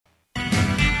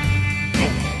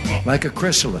Like a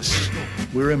chrysalis,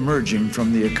 we're emerging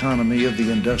from the economy of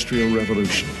the Industrial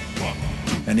Revolution,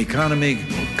 an economy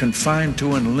confined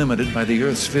to and limited by the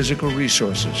Earth's physical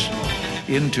resources,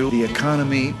 into the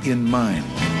economy in mind,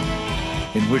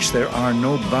 in which there are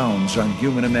no bounds on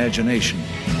human imagination,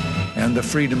 and the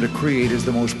freedom to create is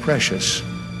the most precious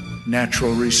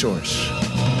natural resource.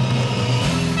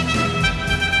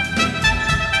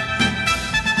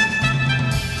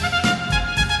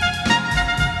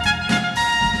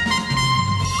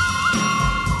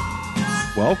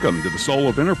 Welcome to the Soul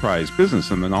of Enterprise,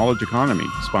 Business and the Knowledge Economy,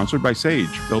 sponsored by Sage,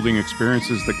 building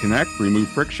experiences that connect, remove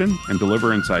friction, and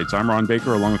deliver insights. I'm Ron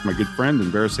Baker, along with my good friend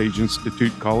and VeraSage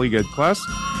Institute colleague, Ed Kless.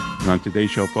 And on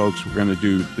today's show, folks, we're going to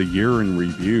do the year in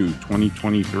review,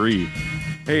 2023.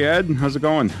 Hey, Ed, how's it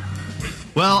going?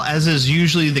 Well, as is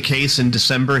usually the case in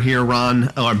December here, Ron,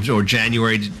 or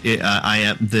January,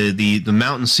 the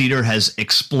mountain cedar has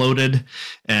exploded,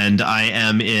 and I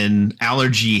am in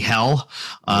allergy hell.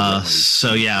 So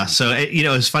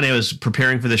it's funny. I was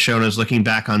preparing for the show, and I was looking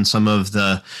back on some of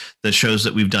the shows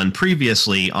that we've done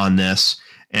previously on this,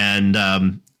 and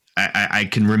I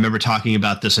can remember talking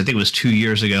about this. I think it was 2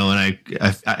 years ago, and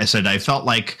I said I felt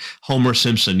like Homer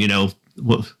Simpson.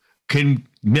 Can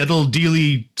metal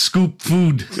dealy scoop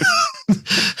food? You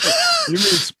mean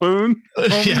spoon?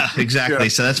 Yeah, exactly. Yeah.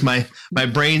 So that's my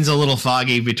brain's a little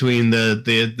foggy between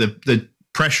the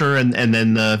pressure and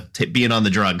then the being on the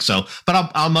drug. So,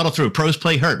 but I'll muddle through. Pros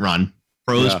play hurt, Ron.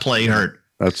 Pros play hurt.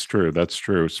 That's true.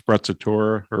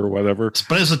 Sprezzatura or whatever.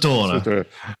 Sprezzatura.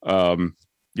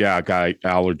 Guy,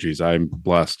 allergies. I'm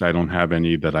blessed. I don't have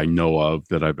any that I know of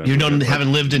that I've been.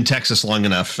 Haven't lived in Texas long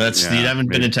enough. You haven't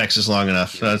been in Texas long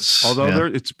enough.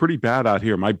 It's pretty bad out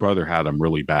here. My brother had them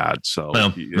really bad, so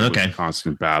it was a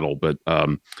constant battle. But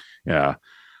yeah.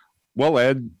 Well,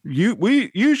 Ed,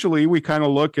 we usually kind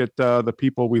of look at the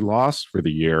people we lost for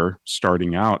the year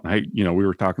starting out. We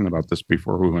were talking about this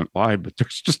before we went live, but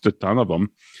there's just a ton of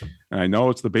them. And I know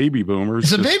it's the baby boomers.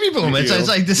 It's a baby boom. It's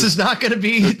like this is not going to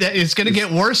be. It's going to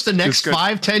get worse the next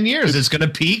 5-10 years. It's going to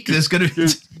peak. It's going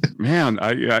to. Man,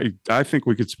 I think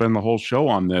we could spend the whole show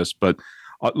on this, but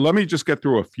let me just get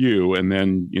through a few, and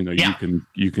then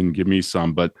you can give me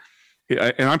some, but.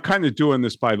 And I'm kind of doing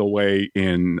this, by the way,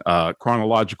 in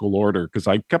chronological order because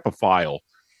I kept a file,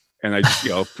 and I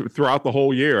just, throughout the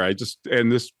whole year,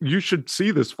 you should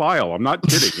see this file. I'm not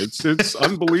kidding. It's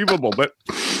unbelievable. But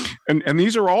and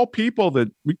these are all people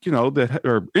that that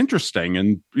are interesting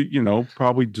and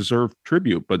probably deserve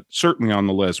tribute. But certainly on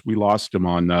the list, we lost him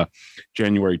on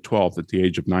January 12th at the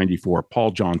age of 94.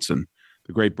 Paul Johnson,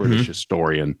 the great British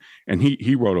historian, and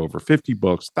he wrote over 50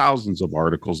 books, thousands of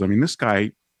articles. I mean, this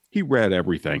guy. He read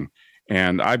everything,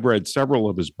 and I've read several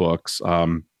of his books. I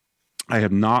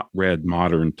have not read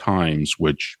Modern Times,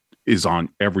 which is on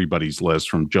everybody's list,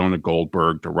 from Jonah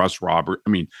Goldberg to Russ Robert. I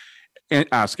mean,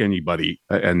 ask anybody,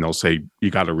 and they'll say,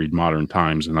 you got to read Modern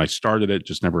Times. And I started it,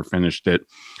 just never finished it.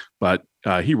 But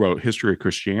he wrote History of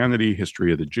Christianity,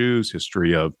 History of the Jews,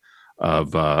 History of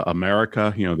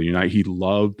America. He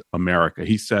loved America.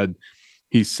 He said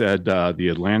the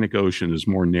Atlantic Ocean is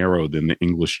more narrow than the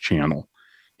English Channel.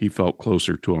 He felt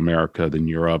closer to America than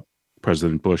Europe.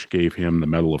 President Bush gave him the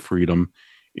Medal of Freedom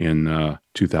in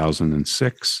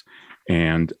 2006.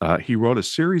 And he wrote a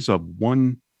series of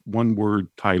one-word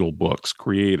title books,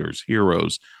 creators,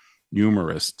 heroes,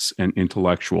 humorists, and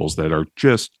intellectuals that are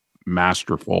just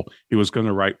masterful. He was going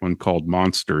to write one called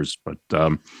Monsters, but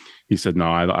he said, no,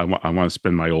 I want to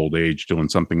spend my old age doing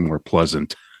something more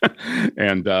pleasant.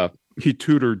 And he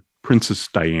tutored Princess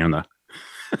Diana.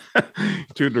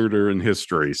 Tutored her in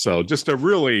history. So just a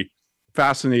really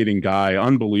fascinating guy,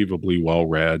 unbelievably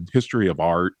well-read, history of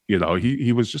art.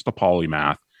 He was just a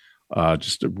polymath,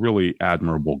 just a really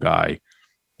admirable guy.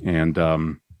 And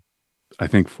I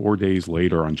think 4 days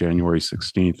later, on January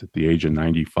 16th, at the age of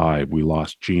 95, we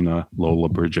lost Gina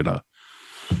Lollobrigida.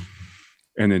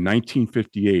 And in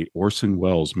 1958, Orson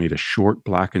Welles made a short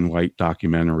black and white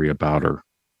documentary about her,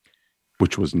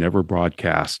 which was never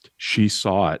broadcast. She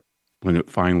saw it when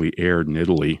it finally aired in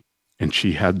Italy, and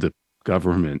she had the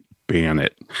government ban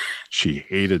it. She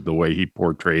hated the way he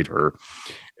portrayed her.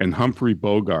 And Humphrey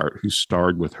Bogart, who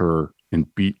starred with her in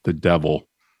Beat the Devil,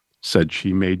 said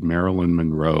she made Marilyn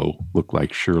Monroe look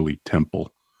like Shirley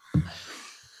Temple.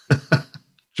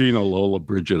 Gina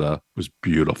Lollobrigida was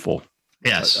beautiful.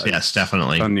 Yes,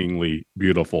 definitely. Stunningly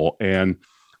beautiful. And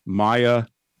Maya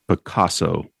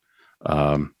Picasso,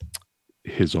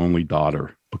 his only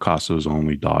daughter, Picasso's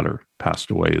only daughter, passed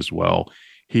away as well.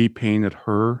 He painted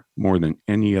her more than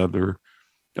any other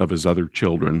of his other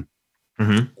children.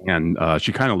 Mm-hmm. And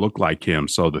she kind of looked like him.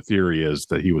 So the theory is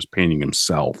that he was painting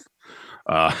himself.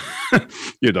 uh,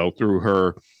 through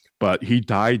her. But he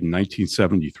died in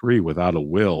 1973 without a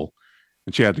will,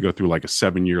 and she had to go through like a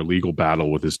 7-year legal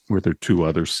battle with her 2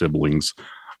 other siblings.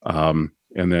 And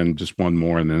then just one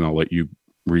more, and then I'll let you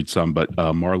read some. But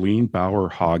Marlene Bauer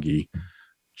Hoggy,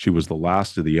 she was the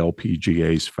last of the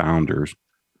LPGA's founders.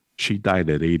 She died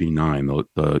at 89.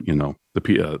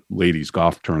 The ladies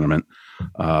golf tournament.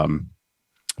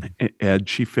 Ed,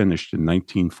 she finished in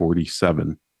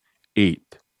 1947, 8th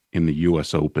in the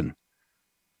U.S. Open.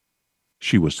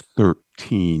 She was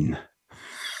 13.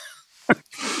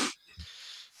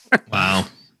 Wow.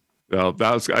 Well,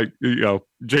 that was,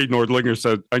 Jade Nordlinger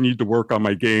said, I need to work on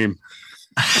my game.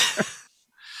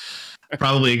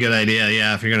 Probably a good idea,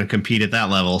 yeah, if you're going to compete at that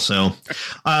level. So,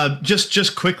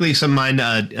 just quickly, some of mine,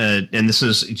 and this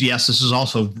is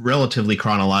also relatively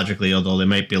chronologically, although they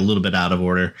might be a little bit out of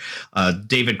order.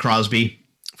 David Crosby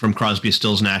from Crosby,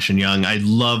 Stills, Nash & Young. I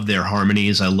love their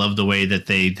harmonies. I love the way that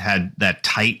they had that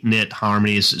tight-knit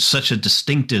harmonies. Such a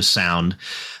distinctive sound.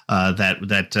 So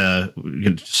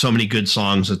many good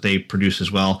songs that they produce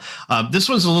as well. This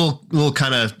one's a little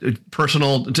kind of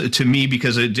personal to me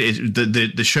because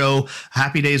the show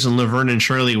Happy Days and Laverne and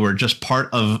Shirley were just part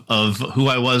of who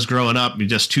I was growing up.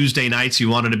 Just Tuesday nights, you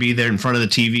wanted to be there in front of the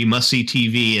TV, must see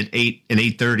TV at 8 and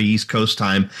 8:30 East Coast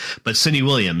time. But Cindy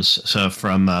Williams, so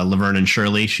from Laverne and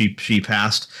Shirley, she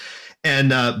passed.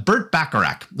 And Burt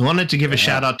Bacharach. I wanted to give a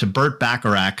shout out to Burt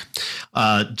Bacharach,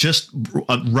 just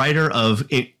a writer of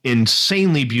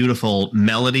insanely beautiful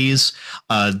melodies.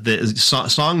 The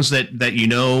songs that you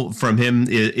know from him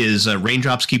is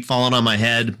Raindrops Keep Falling on My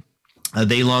Head,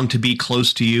 They Long to Be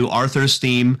Close to You, Arthur's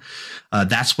Theme,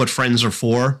 That's What Friends Are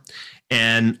For.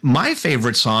 And my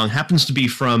favorite song happens to be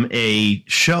from a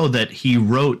show that he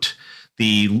wrote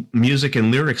the music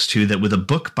and lyrics to, that with a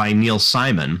book by Neil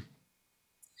Simon.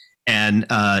 And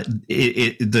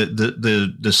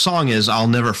the song is "I'll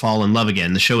Never Fall in Love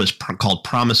Again." The show is called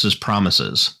 "Promises,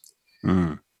 Promises,"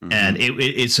 and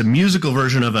it's a musical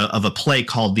version of a play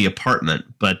called "The Apartment."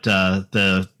 But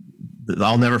the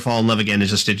 "I'll Never Fall in Love Again"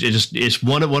 is it's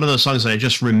one of those songs that I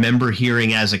just remember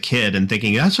hearing as a kid and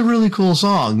thinking that's a really cool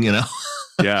song,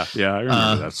 Yeah, I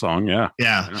remember that song. Yeah.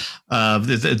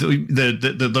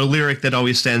 The lyric that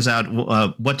always stands out: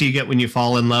 "What do you get when you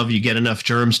fall in love? You get enough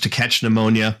germs to catch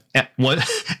pneumonia.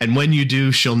 And when you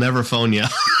do, she'll never phone you."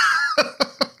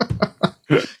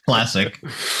 Classic.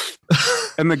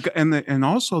 And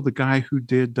also the guy who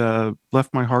did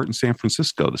 "Left My Heart in San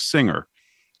Francisco," the singer.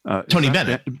 Tony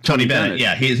Bennett. Tony Bennett.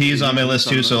 Yeah, he's on my list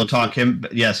too. So we'll talk him.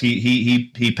 Yes,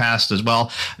 he passed as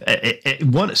well.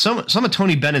 Some of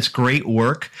Tony Bennett's great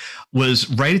work was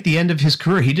right at the end of his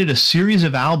career. He did a series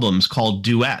of albums called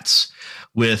duets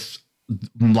with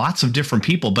lots of different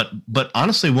people. But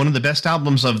honestly, one of the best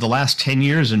albums of the last 10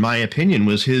 years, in my opinion,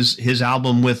 was his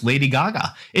album with Lady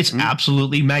Gaga. It's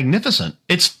absolutely magnificent.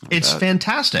 It's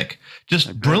fantastic.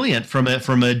 Just brilliant from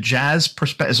a jazz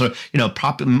perspective, so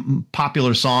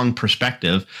popular song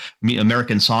perspective,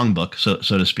 American songbook, so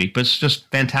to speak. But it's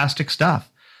just fantastic stuff.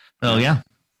 Oh yeah,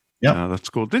 that's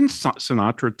cool. Didn't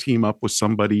Sinatra team up with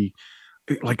somebody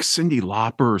like Cyndi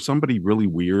Lauper or somebody really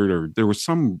weird? Or there was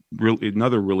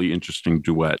another really interesting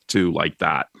duet too, like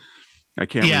that. I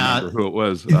can't remember who it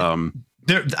was.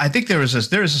 I think there is a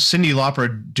Cyndi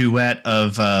Lauper duet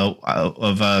of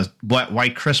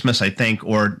White Christmas, I think,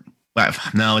 or.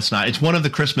 No, it's not. It's one of the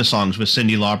Christmas songs with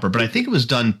Cyndi Lauper, but I think it was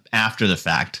done after the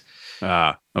fact.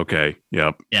 Okay.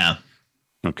 Yep. Yeah.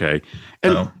 Okay.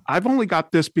 And I've only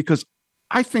got this because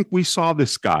I think we saw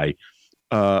this guy,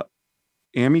 Amitai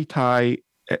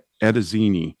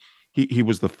Edizzini. He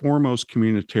was the foremost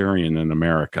communitarian in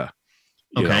America.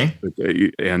 Okay.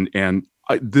 And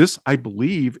this, I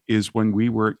believe, is when we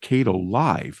were at Cato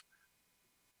Live.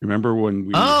 Remember when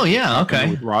we? Oh yeah,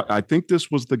 okay. I think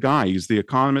this was the guy. He's the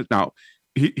economist. Now,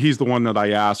 he's the one that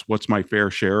I asked, "What's my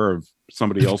fair share of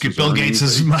somebody else's?" Bill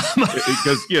Gates'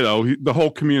 because the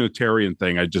whole communitarian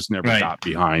thing I just never got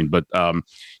behind. But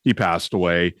he passed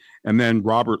away, and then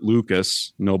Robert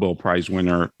Lucas, Nobel Prize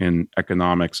winner in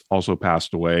economics, also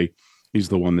passed away. He's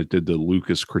the one that did the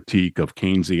Lucas critique of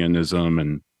Keynesianism,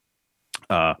 and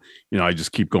I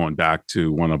just keep going back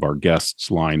to one of our guests'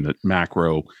 line that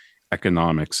macro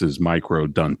economics is micro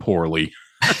done poorly.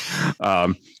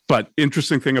 But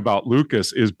interesting thing about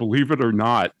Lucas is, believe it or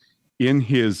not, in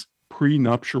his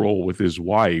prenuptial with his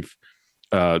wife,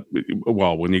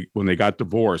 when they got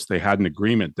divorced, they had an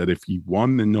agreement that if he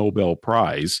won the Nobel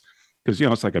Prize, because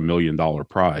it's like $1 million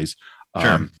prize,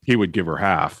 he would give her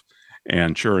half.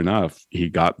 And sure enough, he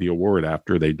got the award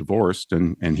after they divorced,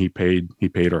 and he paid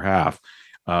her half.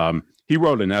 He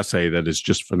wrote an essay that is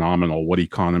just phenomenal. What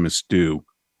economists do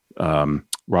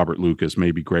Robert Lucas.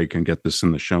 Maybe Greg can get this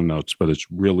in the show notes, but it's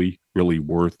really, really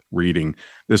worth reading.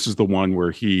 This is the one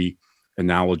where he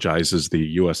analogizes the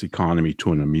U.S. economy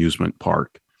to an amusement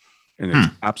park, and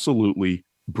it's absolutely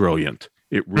brilliant.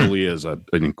 It really is an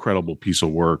incredible piece of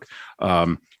work.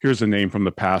 Here's a name from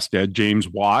the past dead, James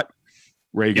Watt,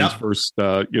 Reagan's first,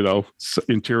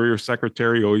 Interior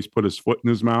Secretary, always put his foot in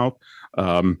his mouth.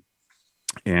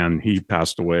 And he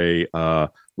passed away.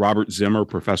 Robert Zimmer,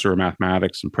 professor of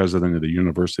mathematics and president of the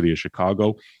University of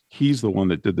Chicago. He's the one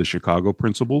that did the Chicago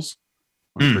Principles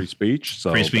on free speech.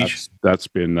 So free speech. That's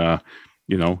been, in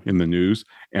the news.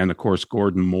 And of course,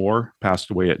 Gordon Moore passed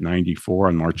away at 94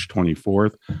 on March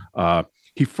 24th.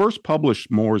 He first published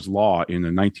Moore's Law in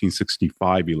a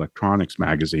 1965 electronics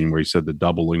magazine where he said the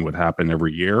doubling would happen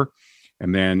every year.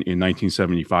 And then in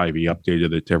 1975, he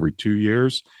updated it to every 2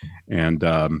 years. And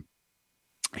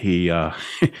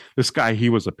this guy, he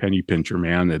was a penny pincher,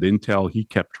 man. At Intel, he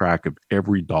kept track of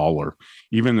every dollar.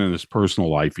 Even in his personal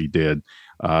life, he did.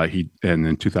 And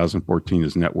in 2014,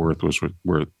 his net worth was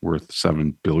worth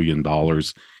 $7 billion.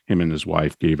 Him and his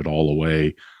wife gave it all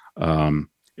away.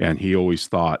 And he always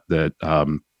thought that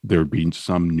there'd be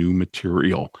some new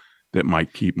material that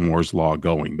might keep Moore's Law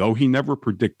going, though he never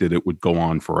predicted it would go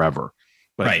on forever.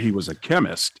 But he was a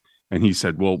chemist, and he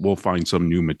said, well, we'll find some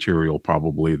new material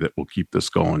probably that will keep this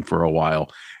going for a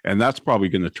while. And that's probably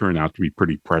going to turn out to be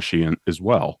pretty prescient as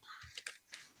well.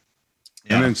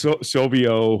 Yeah. And then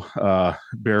Silvio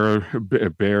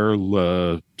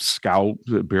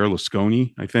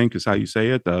Berlusconi, I think is how you say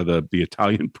it, the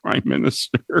Italian prime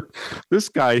minister. This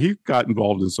guy, he got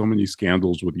involved in so many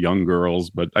scandals with young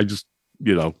girls, but I just,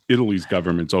 Italy's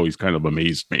government's always kind of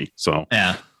amazed me. So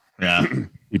yeah,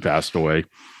 he passed away.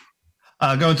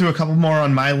 Going through a couple more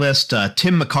on my list,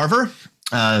 Tim McCarver.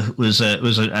 Was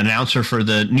an announcer for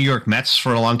the New York Mets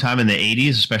for a long time in the 80s,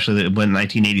 especially when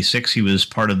 1986 he was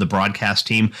part of the broadcast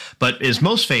team, but is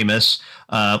most famous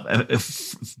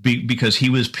because he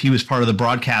was part of the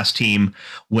broadcast team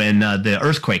when the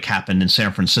earthquake happened in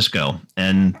San Francisco,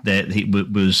 and that he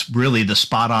was really the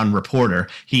spot on reporter.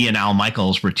 He and Al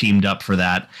Michaels were teamed up for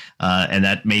that, and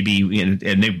that maybe and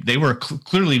they were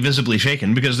clearly visibly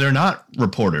shaken because they're not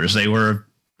reporters; they were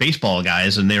baseball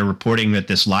guys, and they're reporting at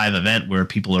this live event where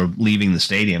people are leaving the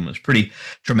stadium. It was pretty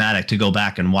dramatic to go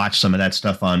back and watch some of that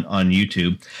stuff on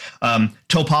YouTube.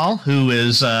 Topal, who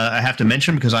is, I have to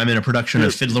mention because I'm in a production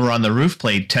of Fiddler on the Roof,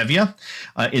 played Tevye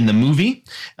in the movie,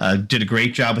 did a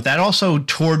great job with that. Also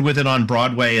toured with it on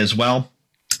Broadway as well.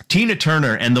 Tina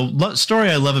Turner, and the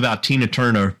story I love about Tina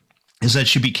Turner is that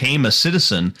she became a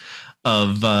citizen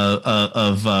of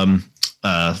not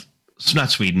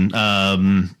Sweden,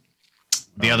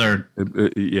 the other,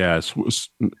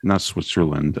 not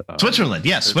Switzerland. Switzerland,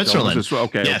 yes, Switzerland.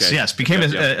 Yes. Became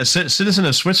a citizen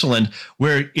of Switzerland,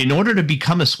 where in order to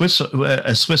become a Swiss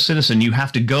citizen, you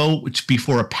have to go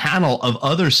before a panel of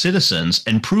other citizens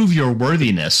and prove your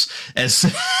worthiness as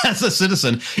a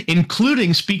citizen,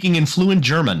 including speaking in fluent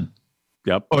German.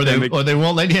 Yep. Or they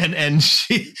won't let you in. And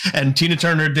Tina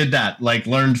Turner did that,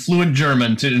 learned fluent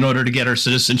German in order to get her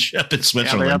citizenship in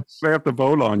Switzerland. Yeah, they have to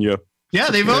vote on you. Yeah,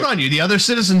 they vote on you. The other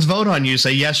citizens vote on you,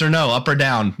 say yes or no, up or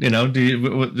down. And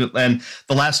the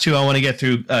last two I want to get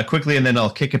through quickly, and then I'll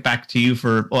kick it back to you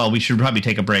we should probably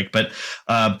take a break. But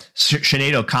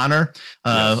Sinead O'Connor,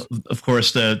 yes. Of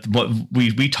course,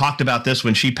 we talked about this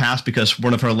when she passed because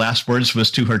one of her last words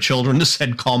was to her children,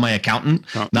 said, "Call my accountant,"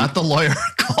 not the lawyer,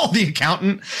 call the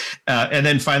accountant. And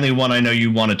then finally, one I know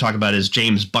you want to talk about is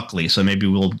James Buckley. So maybe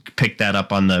we'll pick that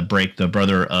up on the break, the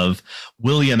brother of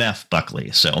William F.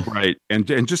 Buckley. So right. And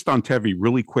just on Tevye,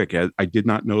 really quick, I did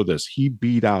not know this. He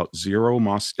beat out Zero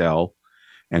Mostel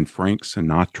and Frank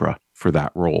Sinatra for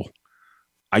that role.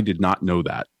 I did not know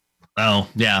that. Oh,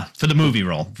 yeah. For the movie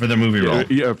role.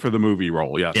 Yeah, for the movie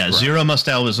role. Yes. Yeah. Correct. Zero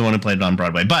Mostel was the one who played it on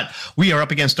Broadway. But we are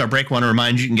up against our break. Want to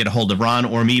remind you can get a hold of Ron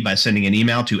or me by sending an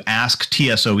email to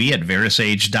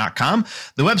asktsoe@verisage.com.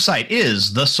 The website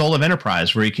is The Soul of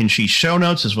Enterprise, where you can see show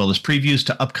notes as well as previews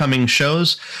to upcoming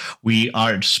shows. We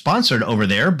are sponsored over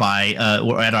there by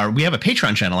we have a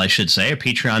Patreon channel, I should say,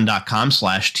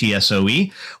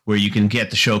 patreon.com/TSOE, where you can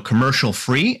get the show commercial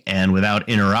free and without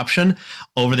interruption.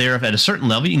 Over there, at a certain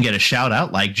level, you can get a shout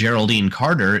out like Geraldine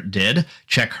Carter did.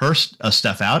 Check her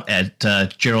stuff out at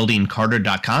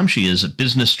GeraldineCarter.com. She is a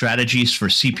business strategist for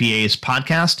CPA's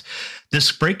podcast. This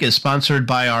break is sponsored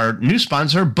by our new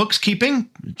sponsor, Bookskeeping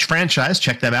Franchise.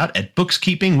 Check them out at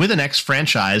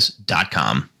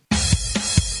bookskeepingwithanxfranchise.com.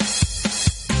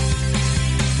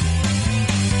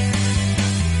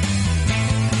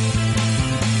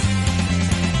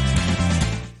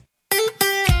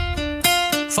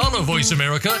 Follow Voice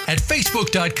America at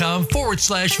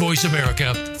facebook.com/Voice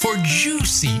America for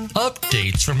juicy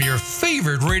updates from your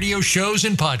favorite radio shows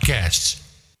and podcasts.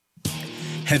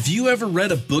 Have you ever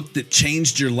read a book that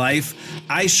changed your life?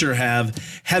 I sure have.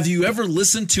 Have you ever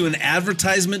listened to an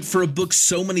advertisement for a book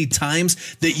so many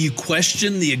times that you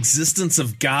question the existence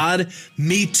of God?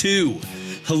 Me too.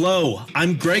 Hello,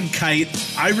 I'm Greg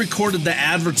Kite. I recorded the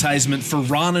advertisement for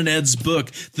Ron and Ed's book,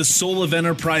 The Soul of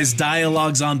Enterprise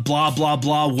Dialogues on blah, blah,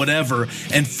 blah, whatever.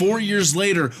 And 4 years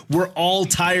later, we're all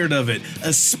tired of it,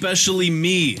 especially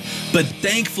me. But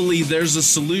thankfully, there's a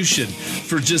solution.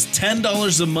 For just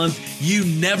 $10 a month, you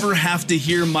never have to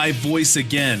hear my voice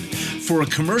again. For a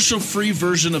commercial-free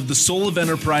version of The Soul of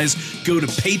Enterprise, go to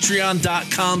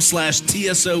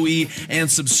patreon.com/TSOE and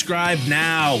subscribe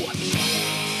now.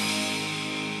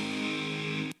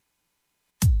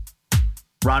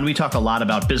 Ron, we talk a lot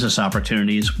about business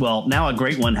opportunities. Well, now a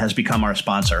great one has become our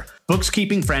sponsor,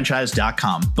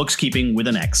 bookskeepingfranchise.com, bookskeeping with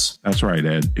an X. That's right,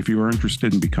 Ed. If you are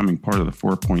interested in becoming part of the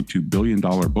 $4.2 billion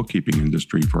bookkeeping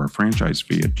industry for a franchise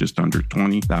fee of just under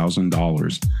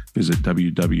 $20,000, visit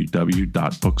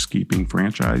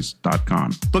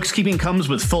www.bookskeepingfranchise.com. Bookkeeping comes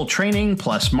with full training,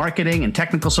 plus marketing and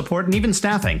technical support, and even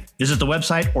staffing. Visit the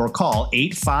website or call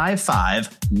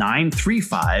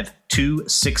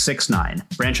 855-935-2669.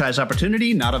 Franchise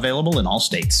opportunity not available in all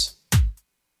states.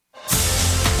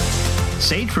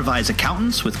 Sage provides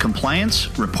accountants with compliance,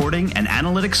 reporting, and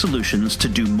analytic solutions to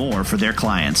do more for their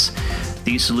clients.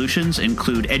 These solutions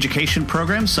include education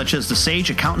programs such as the Sage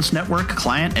Accountants Network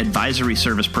Client Advisory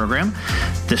Service Program.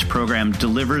 This program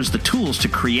delivers the tools to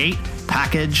create,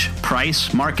 package,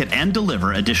 price, market, and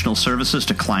deliver additional services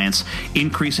to clients,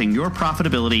 increasing your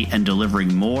profitability and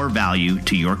delivering more value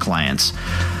to your clients.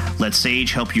 Let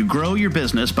Sage help you grow your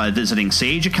business by visiting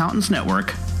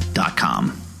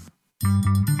sageaccountantsnetwork.com.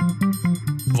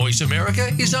 Voice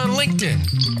America is on LinkedIn.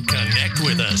 Connect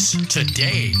with us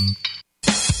today.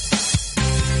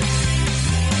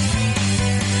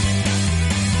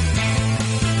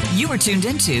 You are tuned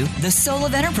into The Soul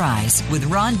of Enterprise with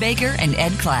Ron Baker and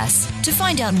Ed Class. To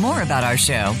find out more about our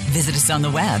show, visit us on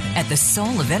the web at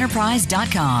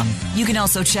thesoulofenterprise.com. You can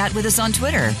also chat with us on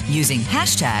Twitter using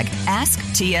hashtag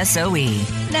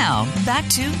AskTSOE. Now, back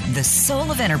to The Soul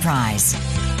of Enterprise.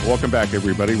 Welcome back,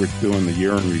 everybody. We're doing the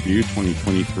year in review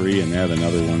 2023, and Ed,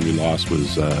 another one we lost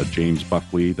was James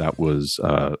Buckley. That was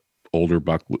older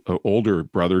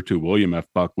brother to William F.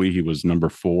 Buckley. He was number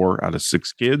 4 out of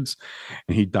 6 kids,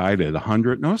 and he died at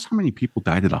 100. Notice how many people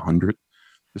died at 100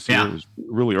 this year. It was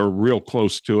really, or real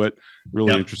close to it.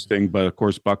 Really interesting. But of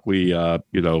course, Buckley,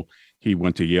 he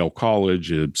went to Yale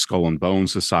College, Skull and Bone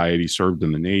Society, served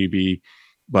in the Navy.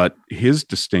 But his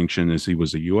distinction is he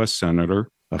was a U.S.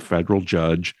 Senator, a federal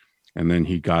judge, and then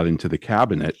he got into the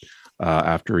cabinet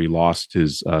after he lost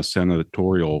his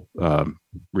senatorial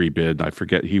rebid. I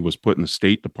forget, he was put in the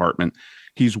State Department.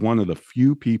 He's one of the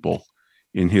few people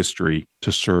in history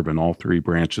to serve in all 3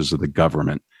 branches of the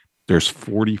government. There's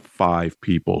 45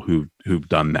 people who've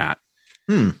done that.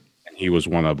 And he was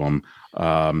one of them.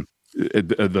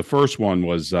 The first one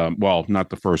was, not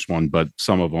the first one, but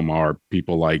some of them are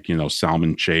people like,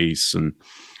 Salmon Chase and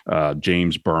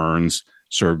James Burns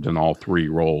served in all 3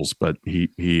 roles, but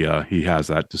he has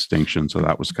that distinction. So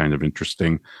that was kind of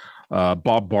interesting.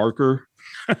 Bob Barker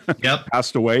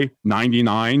passed away,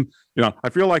 99. I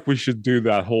feel like we should do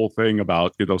that whole thing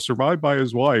about, survived by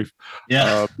his wife.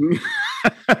 Yeah.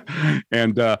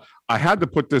 And I had to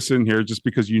put this in here just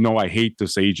because, I hate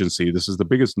this agency. This is the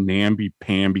biggest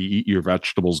namby-pamby, eat your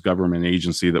vegetables government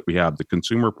agency that we have, the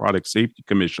Consumer Product Safety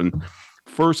Commission.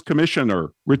 First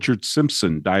commissioner, Richard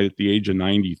Simpson, died at the age of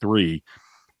 93.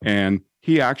 And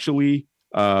he actually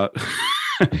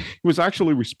was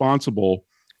actually responsible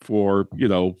for,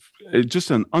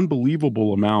 just an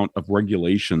unbelievable amount of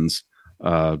regulations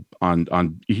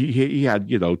he had,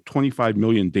 25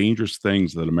 million dangerous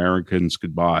things that Americans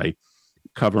could buy,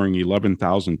 covering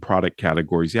 11,000 product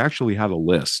categories. He actually had a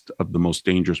list of the most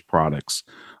dangerous products,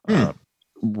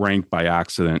 ranked by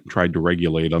accident, tried to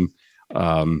regulate them.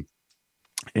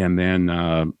 And then,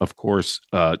 of course,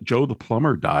 Joe the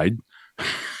plumber died.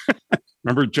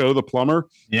 Remember Joe the plumber?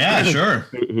 Yeah, sure.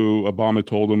 Who Obama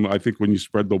told him, I think when you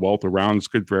spread the wealth around, it's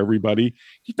good for everybody.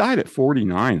 He died at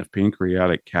 49 of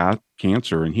pancreatic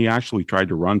cancer, and he actually tried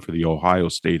to run for the Ohio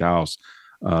State House,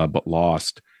 but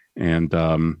lost. And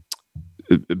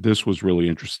this was really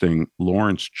interesting.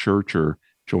 Lawrence Churcher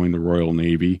joined the Royal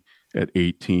Navy at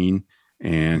 18,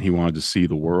 and he wanted to see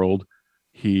the world.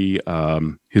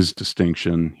 His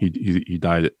distinction, he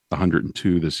died at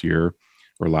 102 this year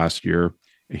or last year.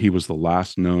 He was the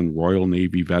last known Royal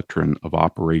Navy veteran of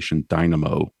Operation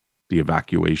Dynamo. the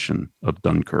evacuation of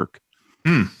Dunkirk.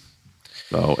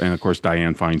 So, and of course,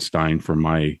 Dianne Feinstein from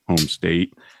my home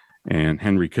state, and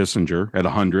Henry Kissinger at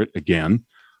 100 again.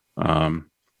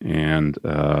 And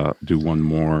do one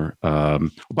more.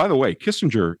 By the way,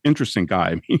 Kissinger, interesting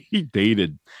guy. I mean, he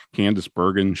dated Candace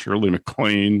Bergen, Shirley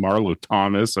MacLaine, Marlo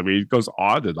Thomas. I mean, it goes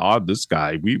odd and odd. This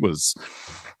guy, he was,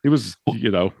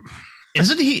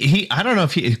 Isn't he? I don't know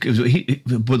if he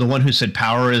the one who said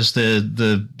power is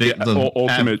the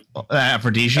ultimate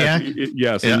aphrodisiac.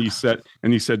 Yes, yeah.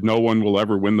 And he said no one will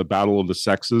ever win the battle of the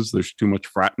sexes. There's too much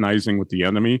fraternizing with the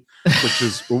enemy, which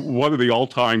is one of the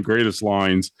all-time greatest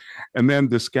lines. And then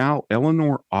this gal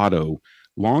Eleanor Otto,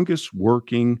 longest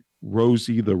working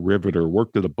Rosie the Riveter,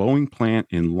 worked at a Boeing plant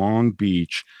in Long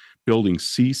Beach, building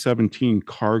C-17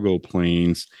 cargo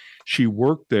planes. She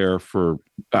worked there for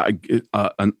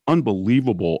an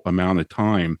unbelievable amount of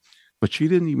time, but she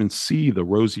didn't even see the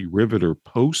Rosie Riveter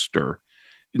poster.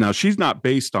 Now, she's not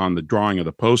based on the drawing of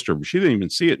the poster, but she didn't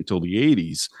even see it until the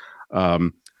 80s.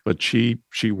 But she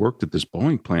worked at this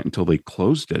Boeing plant until they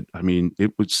closed it. I mean,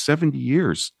 it was 70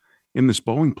 years in this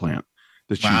Boeing plant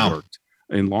that she worked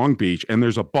in Long Beach. And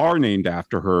there's a bar named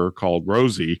after her called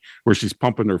Rosie, where she's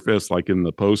pumping her fist like in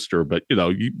the poster. But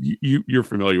you're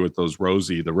familiar with those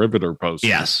Rosie the Riveter posters.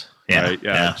 Yes. Yeah. Right?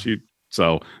 Yeah.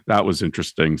 So that was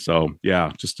interesting. So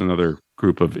yeah, just another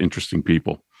group of interesting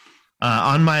people.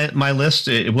 On my list,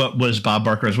 it was Bob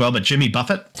Barker as well, but Jimmy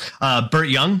Buffett, Burt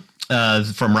Young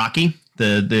from Rocky.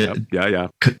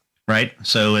 Right.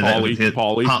 So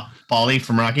Paulie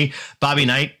from Rocky, Bobby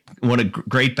Knight. What a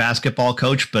great basketball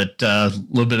coach, but a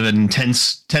little bit of an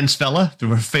intense fella. They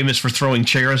were famous for throwing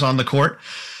chairs on the court.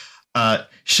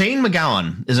 Shane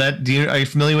MacGowan, are you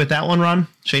familiar with that one, Ron?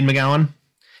 Shane MacGowan,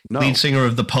 no. Lead singer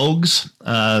of the Pogues,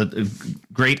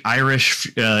 great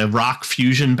Irish rock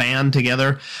fusion band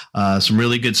together. Some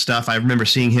really good stuff. I remember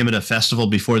seeing him at a festival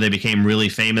before they became really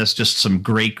famous. Just some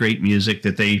great music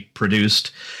that they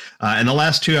produced. And the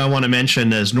last two I want to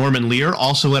mention is Norman Lear,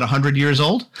 also at 100 years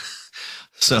old.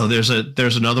 So there's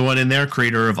another one in there,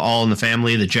 creator of All in the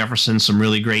Family, The Jeffersons, some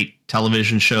really great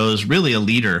television shows, really a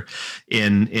leader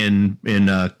in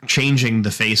changing the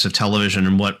face of television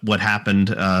and what happened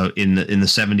in the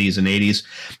 70s and 80s.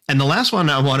 And the last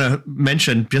one I want to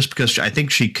mention, just because I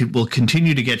think she will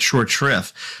continue to get short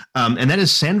shrift, and that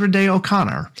is Sandra Day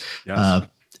O'Connor. Yes.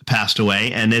 Passed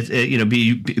away, and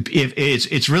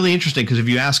it's really interesting because if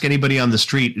you ask anybody on the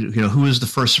street, who is the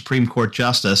first Supreme Court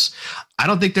justice, I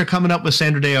don't think they're coming up with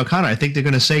Sandra Day O'Connor. I think they're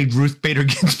going to say Ruth Bader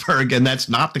Ginsburg, and that's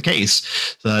not the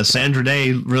case. Sandra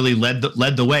Day really led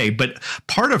the way, but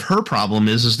part of her problem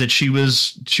is that she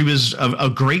was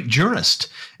a great jurist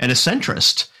and a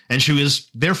centrist, and she was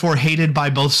therefore hated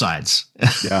by both sides.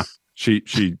 Yeah, she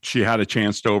had a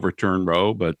chance to overturn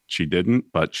Roe, but she didn't.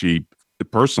 But she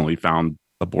personally found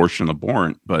abortion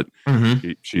abhorrent, but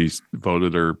she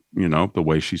voted her, the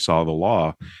way she saw the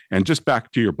law. And just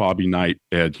back to your Bobby Knight,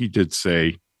 Ed, he did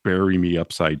say, "Bury me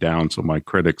upside down so my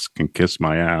critics can kiss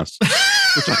my ass."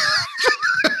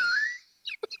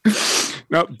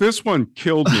 Now, this one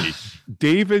killed me.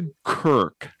 David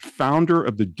Kirk, founder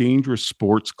of the Dangerous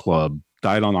Sports Club,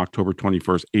 died on October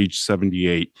 21st, age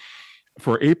 78.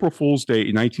 For April Fool's Day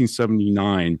in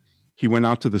 1979, he went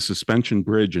out to the suspension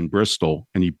bridge in Bristol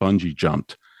and he bungee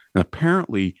jumped. And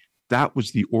apparently that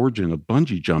was the origin of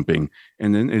bungee jumping.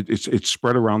 And then it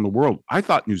spread around the world. I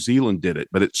thought New Zealand did it,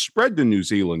 but it spread to New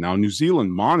Zealand. Now, New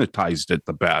Zealand monetized it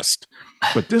the best.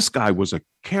 But this guy was a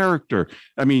character.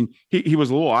 I mean, he was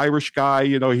a little Irish guy.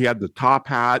 He had the top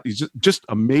hat. He's just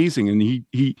amazing. And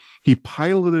he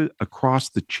piloted across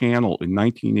the channel in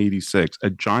 1986, a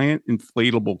giant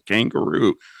inflatable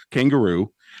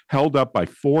kangaroo held up by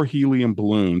 4 helium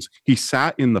balloons. He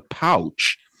sat in the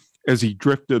pouch as he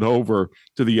drifted over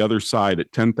to the other side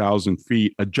at 10,000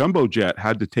 feet. A jumbo jet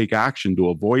had to take action to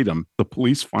avoid him. The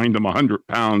police fined him 100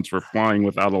 pounds for flying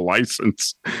without a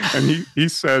license. And he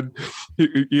said,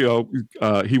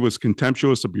 he was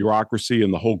contemptuous of bureaucracy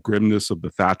and the whole grimness of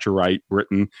the Thatcherite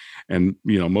Britain. And,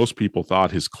 most people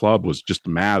thought his club was just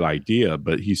a mad idea.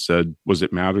 But he said, was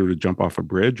it matter to jump off a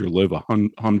bridge or live a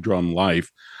humdrum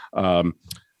life?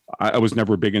 I was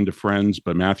never big into Friends,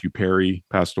 but Matthew Perry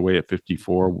passed away at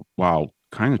 54. Wow,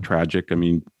 kind of tragic. I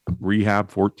mean, rehab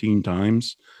 14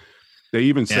 times. They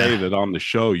even say that on the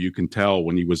show, you can tell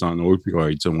when he was on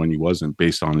opioids and when he wasn't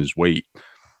based on his weight.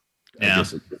 Yeah. I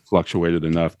guess it fluctuated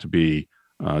enough to be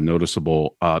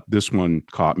noticeable. This one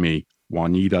caught me.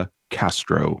 Juanita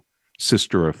Castro,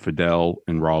 sister of Fidel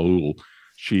and Raul.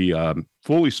 She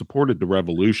fully supported the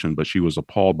revolution, but she was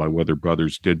appalled by what her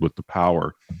brothers did with the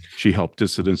power. She helped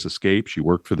dissidents escape. She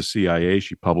worked for the CIA.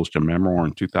 She published a memoir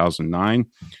in 2009.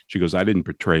 She goes, I didn't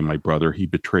betray my brother. He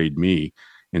betrayed me.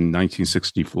 In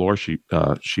 1964,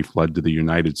 she fled to the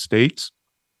United States.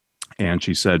 And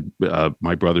she said,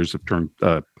 my brothers have turned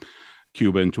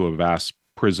Cuba into a vast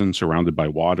prison surrounded by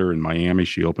water. In Miami,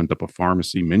 she opened up a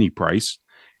pharmacy, Mini Price,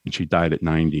 and she died at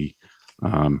 90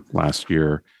 last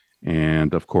year.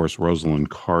 And of course,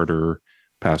 Rosalind Carter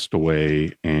passed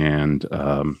away, and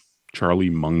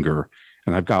Charlie Munger.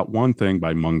 And I've got one thing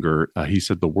by Munger. He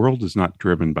said, the world is not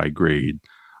driven by greed.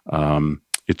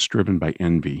 It's driven by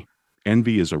envy.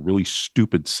 Envy is a really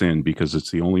stupid sin because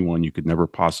it's the only one you could never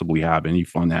possibly have any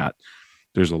fun at.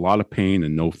 There's a lot of pain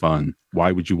and no fun.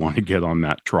 Why would you want to get on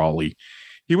that trolley?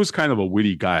 He was kind of a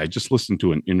witty guy. I just listened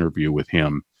to an interview with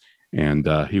him, and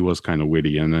he was kind of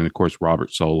witty. And then, of course, Robert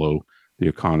Solow, the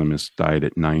economist, died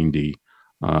at 90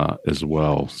 as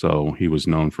well. So he was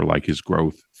known for like his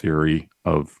growth theory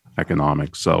of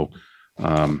economics. So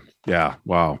yeah,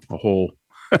 wow, a whole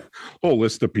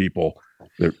list of people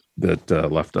that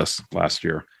left us last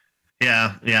year.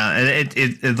 Yeah. And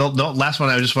the last one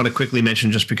I just want to quickly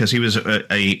mention, just because he was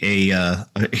a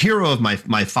hero of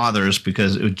my father's,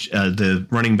 because the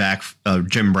running back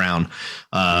Jim Brown,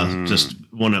 just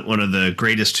one of the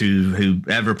greatest who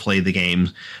ever played the game,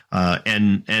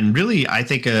 and really I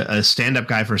think a stand-up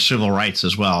guy for civil rights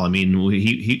as well. I mean,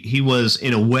 he was,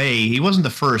 in a way, he wasn't the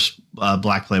first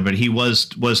black player, but he was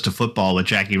to football what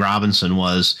Jackie Robinson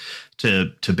was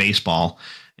to baseball.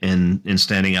 In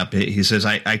standing up, he says,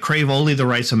 I crave only the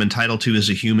rights I'm entitled to as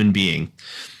a human being.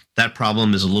 That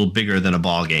problem is a little bigger than a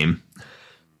ball game.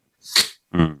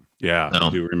 Yeah, so.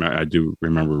 I do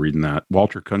remember reading that.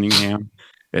 Walter Cunningham,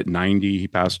 at 90, he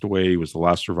passed away. He was the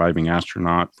last surviving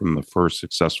astronaut from the first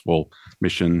successful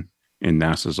mission in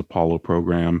NASA's Apollo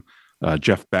program.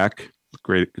 Jeff Beck,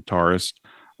 great guitarist.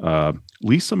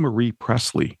 Lisa Marie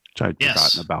Presley, which I'd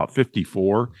forgotten about,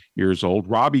 54 years old.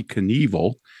 Robbie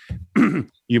Knievel,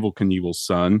 Evel Knievel's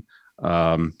son.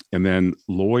 And then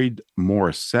Lloyd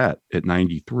Morissette at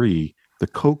 93, the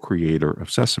co-creator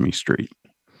of Sesame Street.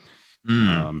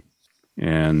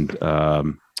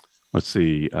 Let's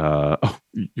see. You're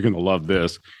going to love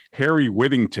this. Harry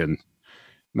Whittington,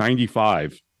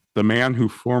 95, the man who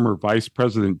former Vice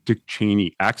President Dick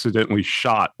Cheney accidentally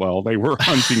shot while they were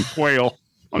hunting quail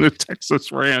on a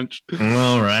Texas ranch.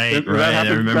 All right.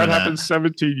 That happened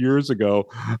 17 years ago.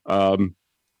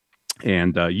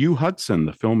 And Hugh Hudson,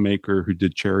 the filmmaker who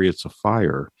did Chariots of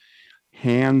Fire.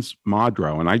 Hans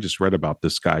Madrow, and I just read about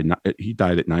this guy. He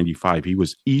died at 95. He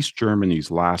was East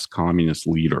Germany's last communist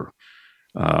leader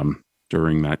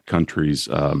during that country's,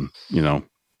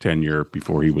 tenure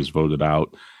before he was voted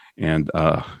out. And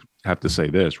have to say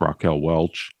this, Raquel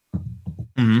Welch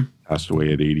passed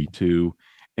away at 82.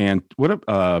 And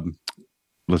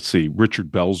let's see,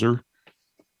 Richard Belzer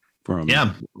from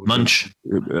Munch.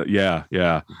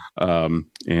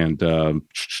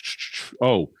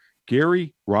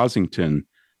 Gary Rosington,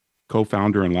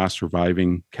 co-founder and last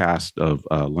surviving cast of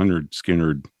Leonard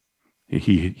Skinner.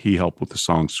 He helped with the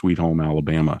song "Sweet Home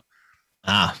Alabama."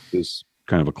 Is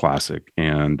kind of a classic.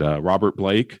 And Robert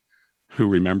Blake,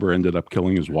 who ended up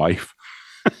killing his wife.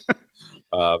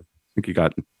 I think he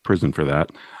got in prison for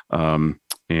that.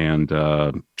 And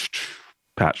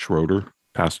Pat Schroeder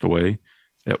passed away,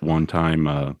 at one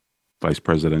time vice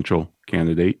presidential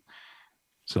candidate.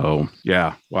 So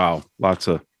yeah, wow,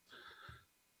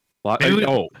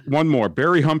 one more.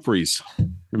 Barry Humphries.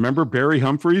 Remember Barry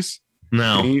Humphries?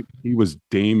 No. He was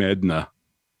Dame Edna.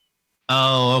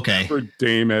 Oh, okay. Remember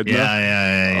Dame Edna?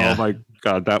 Yeah. Oh my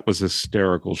God, that was a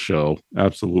hysterical show.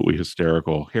 Absolutely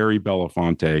hysterical. Harry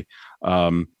Belafonte.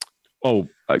 I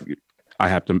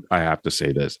have to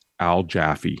say this. Al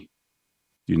Jaffe.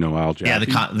 You know Al Jaffe? Yeah,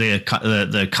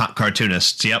 the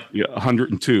cartoonists. Yep. Yeah,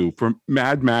 102 from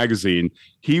Mad Magazine.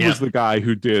 He was the guy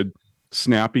who did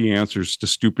snappy answers to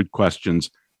stupid questions.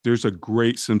 There's a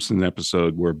great Simpson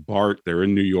episode where they're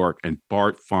in New York, and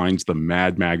Bart finds the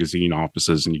Mad Magazine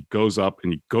offices, and he goes up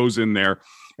and he goes in there,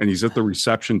 and he's at the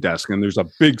reception desk, and there's a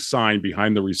big sign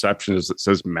behind the receptionist that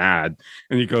says Mad,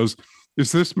 and he goes,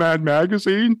 "Is this Mad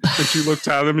Magazine?" And she looks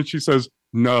at him and she says,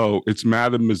 "No, it's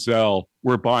Mademoiselle.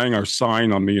 We're buying our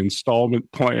sign on the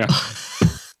installment plan."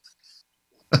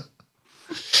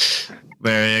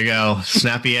 There you go.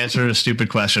 Snappy answer to a stupid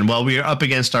question. Well, we are up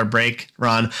against our break,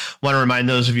 Ron. Want to remind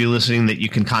those of you listening that you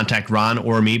can contact Ron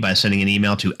or me by sending an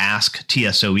email to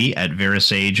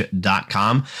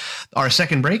asktsoe@verisage.com. Our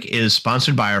second break is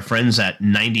sponsored by our friends at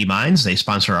 90 Minds. They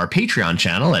sponsor our Patreon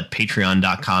channel at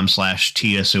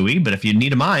patreon.com/TSOE. But if you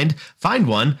need a mind, find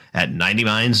one at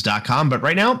 90minds.com. But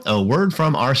right now, a word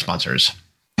from our sponsors.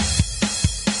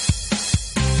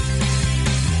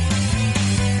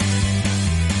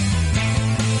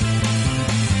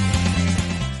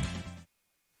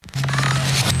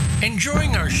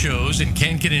 Enjoying our shows and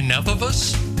can't get enough of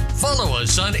us? Follow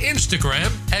us on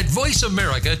Instagram at Voice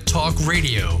America Talk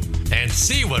Radio and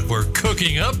see what we're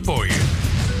cooking up for you.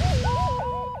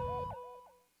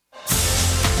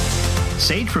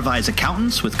 Sage provides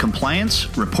accountants with compliance,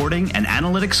 reporting, and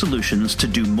analytic solutions to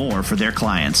do more for their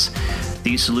clients.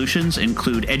 These solutions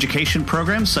include education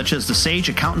programs such as the Sage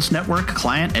Accountants Network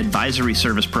Client Advisory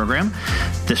Service Program.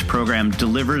 This program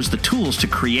delivers the tools to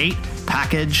create,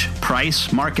 package,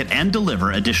 price, market, and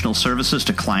deliver additional services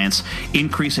to clients,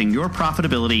 increasing your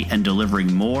profitability and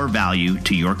delivering more value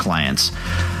to your clients.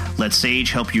 Let Sage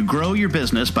help you grow your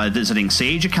business by visiting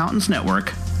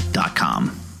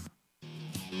sageaccountantsnetwork.com.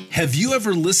 Have you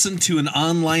ever listened to an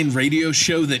online radio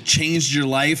show that changed your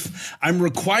life? I'm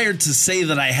required to say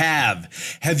that I have.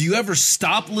 Have you ever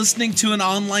stopped listening to an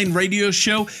online radio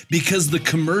show because the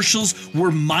commercials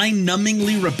were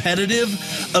mind-numbingly repetitive?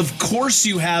 Of course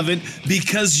you haven't,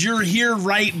 because you're here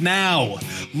right now.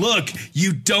 Look,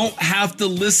 you don't have to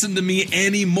listen to me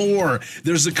anymore.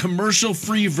 There's a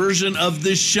commercial-free version of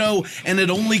this show, and it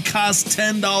only costs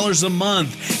 $10 a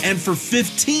month. And for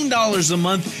 $15 a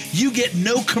month, you get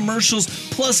no commercials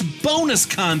plus bonus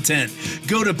content.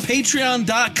 Go to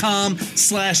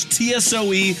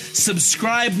patreon.com/TSOE,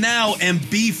 subscribe now and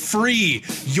be free.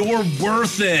 You're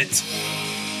worth it.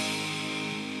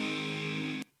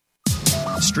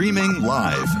 Streaming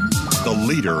live, the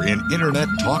leader in Internet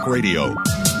talk radio,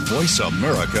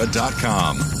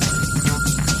 voiceamerica.com.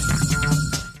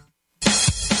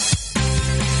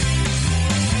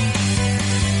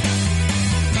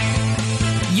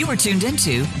 You are tuned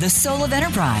into The Soul of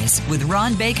Enterprise with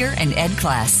Ron Baker and Ed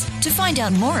Klass. To find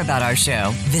out more about our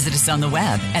show, visit us on the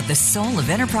web at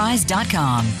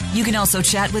thesoulofenterprise.com. You can also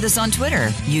chat with us on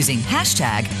Twitter using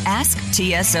hashtag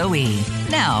AskTSOE.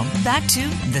 Now, back to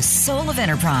The Soul of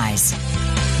Enterprise.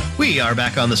 We are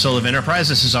back on the Soul of Enterprise.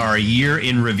 This is our year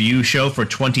in review show for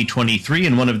 2023,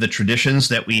 and one of the traditions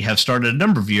that we have started a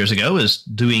number of years ago is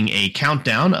doing a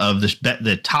countdown of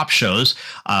the top shows.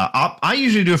 I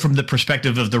usually do it from the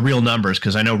perspective of the real numbers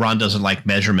because I know Ron doesn't like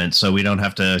measurements, so we don't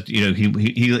have to.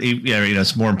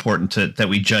 It's more important that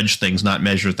we judge things, not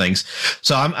measure things.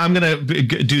 So I'm going to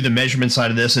do the measurement side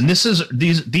of this, and this is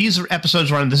these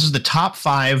episodes, Ron. This is the top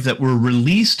 5 that were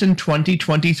released in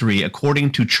 2023 according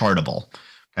to Chartable.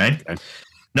 Okay.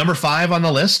 Number 5 on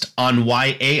the list, on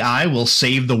why AI will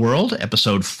save the world,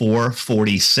 episode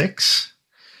 446.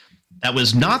 That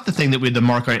was not the thing that we did, the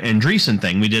Mark Andreessen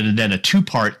thing. We did then a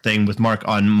 2-part thing with Mark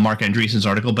Andreessen's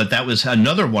article, but that was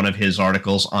another one of his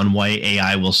articles on why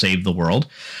AI will save the world.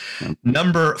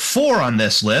 Number 4 on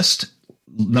this list,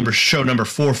 show number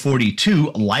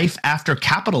 442, Life After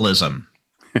Capitalism.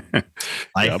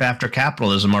 Life After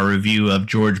Capitalism, our review of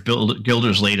George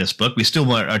Gilder's latest book. We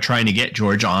still are trying to get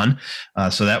George on,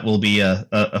 so that will be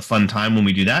a fun time when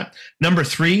we do that. Number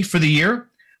 3 for the year,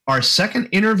 our second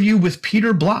interview with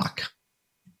Peter Block.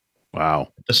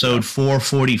 Wow. Episode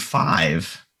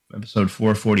 445.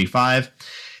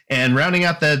 And rounding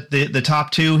out the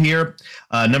top 2 here,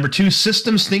 number 2,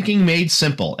 Systems Thinking Made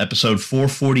Simple, episode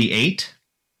 448.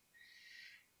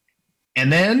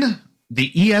 And then the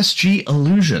ESG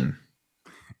illusion,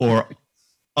 or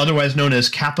otherwise known as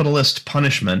capitalist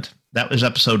punishment. That was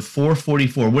episode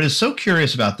 444. What is so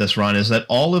curious about this, Ron, is that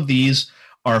all of these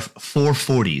are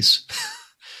 440s.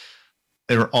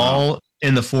 They were all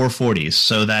in the 440s.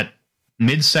 So that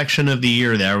midsection of the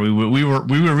year there, we were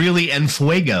really en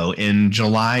fuego in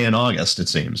July and August, it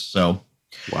seems. So,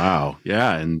 wow,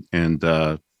 yeah, and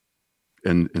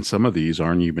some of these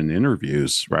aren't even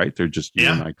interviews, right? They're just you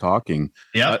and I talking.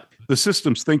 Yeah. The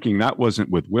systems thinking, that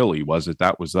wasn't with Willie, was it?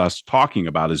 That was us talking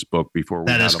about his book before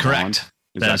we had him on.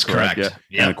 That is correct. Yeah.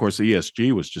 Yeah. And of course, the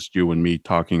ESG was just you and me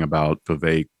talking about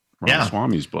Vivek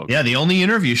Ramaswamy's book. Yeah, the only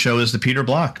interview show is the Peter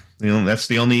Block. That's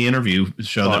the only interview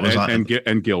show that was on.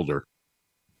 And Gilder.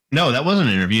 No, that wasn't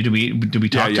an interview. Did we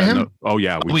talk to him? No. Oh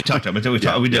yeah, we talked to him.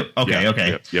 We did. Okay,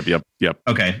 okay. Yep.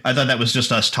 Okay, I thought that was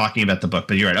just us talking about the book,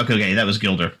 but you're right. Okay, that was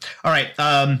Gilder. All right.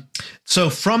 So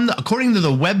according to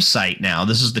the website now,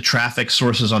 this is the traffic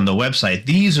sources on the website.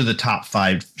 These are the top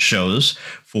 5 shows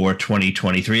for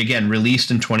 2023. Again, released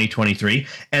in 2023,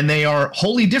 and they are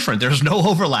wholly different. There's no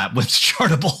overlap with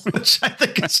Chartable, which I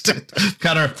think is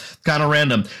kind of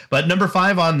random. But number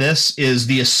 5 on this is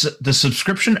the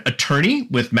Subscription Attorney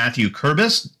with Matthew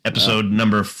Kurbis, episode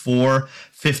number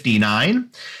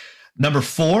 459. Number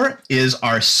 4 is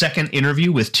our second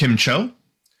interview with Tim Cho.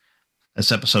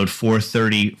 That's episode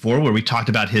 434, where we talked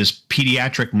about his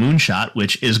pediatric moonshot,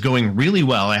 which is going really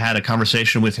well. I had a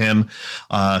conversation with him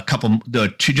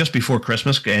just before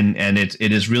Christmas, and it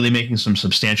is really making some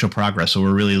substantial progress. So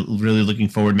we're really looking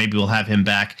forward. Maybe we'll have him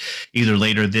back either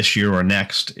later this year or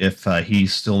next if he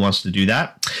still wants to do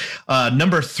that.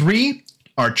 Number 3,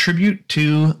 our tribute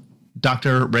to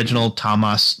Dr. Reginald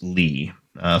Thomas Lee,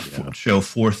 show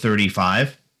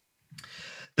 435.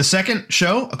 The second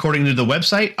show, according to the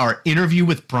website, our interview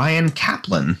with Brian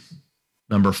Kaplan,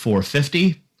 number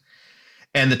 450.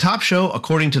 And the top show,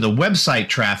 according to the website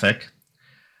traffic,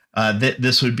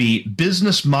 this would be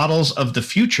Business Models of the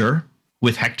Future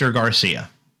with Hector Garcia.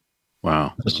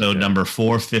 Wow. Episode number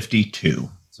 452.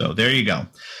 So there you go.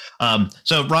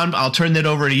 So Ron, I'll turn that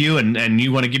over to you, and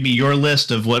you want to give me your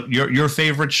list of what your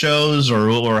favorite shows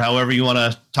or however you want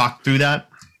to talk through that?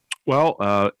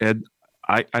 Well, Ed,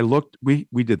 I looked, we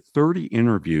did 30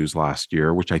 interviews last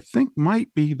year, which I think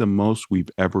might be the most we've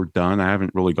ever done. I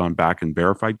haven't really gone back and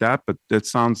verified that, but that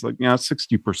sounds like,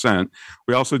 60%.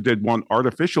 We also did one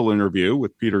artificial interview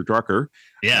with Peter Drucker.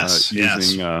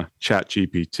 Using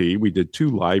ChatGPT. We did 2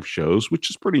 live shows, which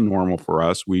is pretty normal for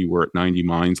us. We were at 90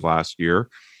 Minds last year,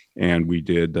 and we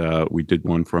did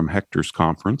one from Hector's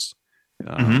conference.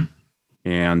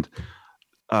 And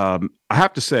I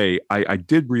have to say, I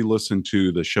did re-listen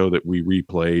to the show that we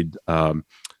replayed,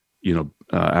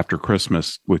 after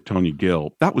Christmas with Tony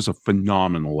Gill. That was a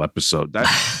phenomenal episode.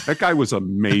 That guy was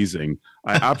amazing.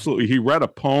 He read a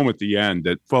poem at the end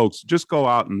that, folks, just go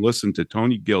out and listen to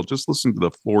Tony Gill. Just listen to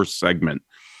the 4th segment.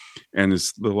 And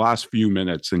it's the last few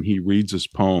minutes, and he reads his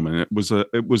poem, and it was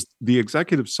the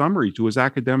executive summary to his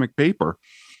academic paper.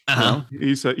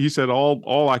 He said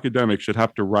all academics should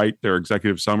have to write their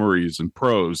executive summaries in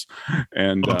prose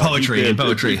and poetry, and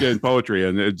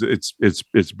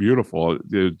it's beautiful.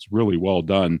 It's really well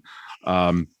done.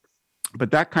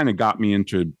 But that kind of got me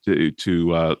into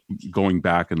going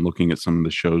back and looking at some of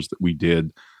the shows that we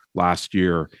did last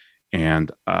year.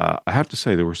 And I have to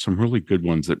say, there were some really good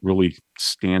ones that really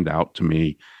stand out to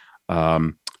me.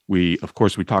 We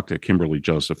talked to Kimberly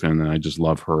Josephine, and I just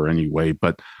love her anyway.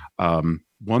 But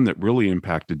one that really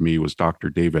impacted me was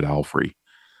Dr. David Alfrey,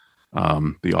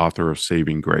 the author of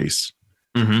Saving Grace.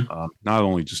 Not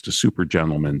only just a super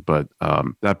gentleman, but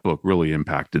that book really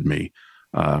impacted me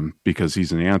because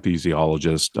he's an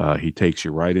anesthesiologist. He takes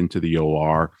you right into the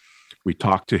OR. We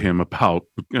talked to him about,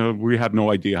 we had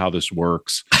no idea how this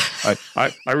works.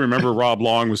 I remember Rob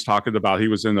Long was talking about, he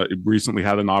was recently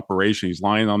had an operation. He's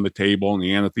lying on the table and the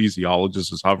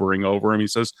anesthesiologist is hovering over him. He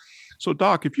says, "So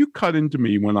doc, if you cut into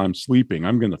me when I'm sleeping,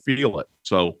 I'm going to feel it."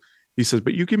 So he says,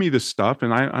 "But you give me this stuff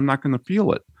and I'm not going to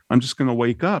feel it. I'm just going to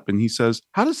wake up." And he says,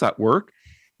 "How does that work?"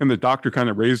 And the doctor kind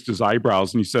of raised his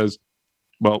eyebrows and he says,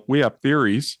 "Well, we have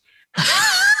theories."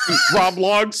 Rob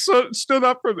Long stood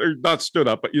up, not stood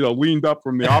up, but leaned up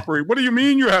from the operator. "What do you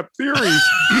mean you have theories?"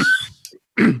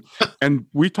 And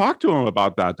we talked to him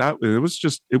about that.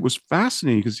 It was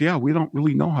fascinating because we don't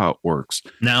really know how it works.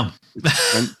 No,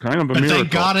 and kind of a miracle.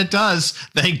 Thank God it does.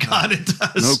 Thank God it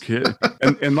does. No kidding.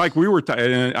 And like we were,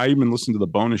 and I even listened to the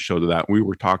bonus show to that. We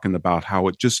were talking about how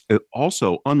it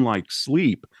also, unlike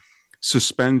sleep,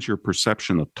 suspends your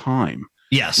perception of time.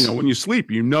 Yes. When you sleep,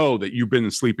 that you've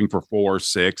been sleeping for 4,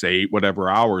 6, 8, whatever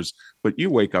hours, but you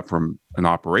wake up from an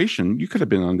operation, you could have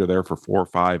been under there for 4 or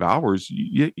 5 hours.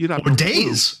 You'd have no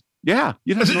days. Clue. Yeah.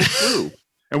 You'd have no clue.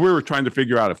 And we were trying to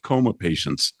figure out if coma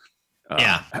patients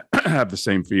have the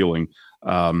same feeling.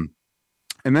 And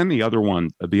then the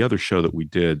other show that we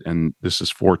did, and this is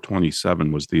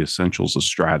 427, was The Essentials of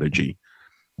Strategy.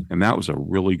 And that was a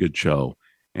really good show.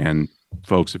 And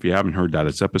folks, if you haven't heard that,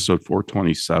 it's episode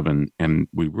 427. And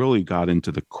we really got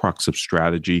into the crux of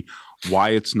strategy, why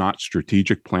it's not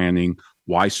strategic planning,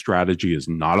 why strategy is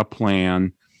not a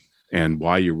plan, and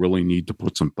why you really need to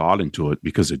put some thought into it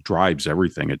because it drives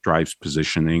everything. It drives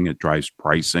positioning, it drives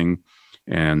pricing.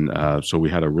 And so we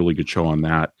had a really good show on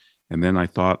that. And then I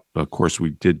thought, of course,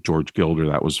 we did George Gilder.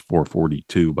 That was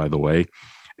 442, by the way.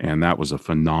 And that was a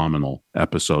phenomenal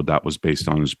episode. That was based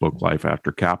on his book, Life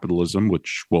After Capitalism,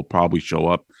 which will probably show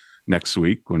up next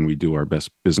week when we do our best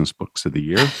business books of the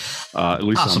year, at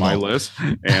least on my list.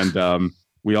 And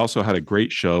we also had a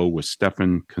great show with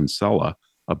Stefan Kinsella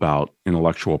about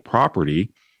intellectual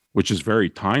property, which is very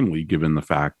timely given the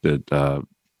fact that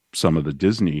some of the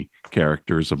Disney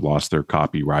characters have lost their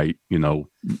copyright.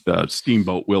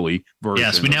 Steamboat Willie version.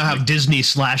 Yes, we now have Disney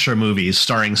slasher movies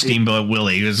starring Steamboat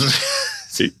Willie.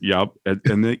 Yep,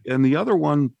 and the other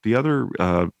one,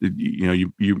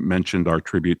 you mentioned our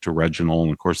tribute to Reginald,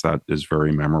 and of course that is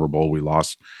very memorable. We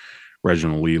lost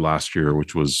Reginald Lee last year,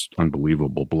 which was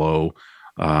unbelievable blow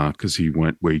because he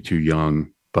went way too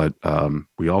young. But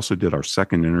we also did our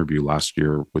second interview last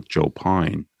year with Joe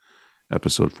Pine,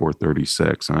 episode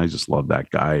 436, and I just love that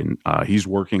guy. And he's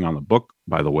working on the book,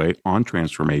 by the way, on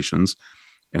transformations,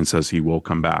 and says he will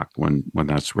come back when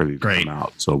that's ready to come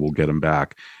out. So we'll get him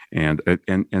back. And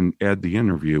Ed, the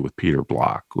interview with Peter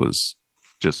Block was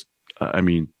just,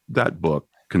 that book,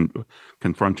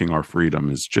 Confronting Our Freedom,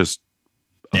 is just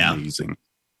amazing.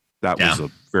 That was a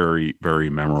very, very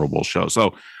memorable show.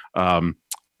 So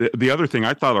the other thing,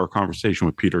 I thought our conversation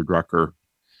with Peter Drucker,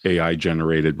 AI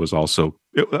generated, was also,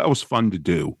 that was fun to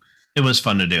do. It was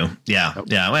fun to do. Yeah.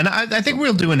 And I think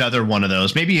we'll do another one of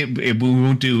those. Maybe we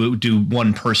won't do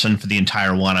one person for the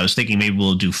entire one. I was thinking maybe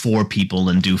we'll do 4 people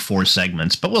and do 4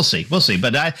 segments, but we'll see.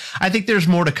 But I think there's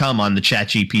more to come on the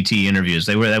ChatGPT interviews.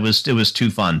 It was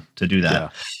too fun to do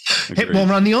that. Yeah, hey, well,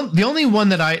 Ron, the only one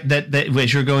that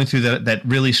as you're going through that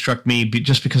really struck me,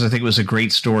 just because I think it was a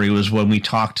great story, was when we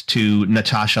talked to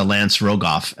Natasha Lance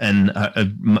Rogoff and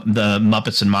the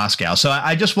Muppets in Moscow. So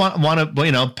I just want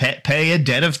to pay a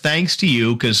debt of thanks to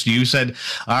you, because you said,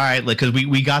 all right, because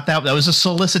we got that was a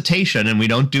solicitation, and we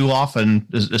don't do often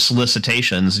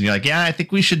solicitations, and you're like, yeah, I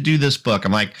think we should do this book.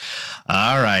 I'm like,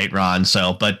 all right, Ron.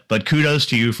 So but kudos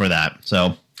to you for that.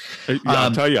 So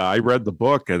I'll tell you, I read the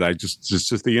book, and it's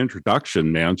just the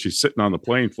introduction, man. She's sitting on the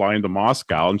plane flying to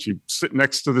Moscow, and she's sitting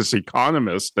next to this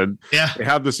economist, and they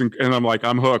have this, and I'm like,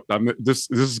 I'm hooked. This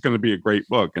is going to be a great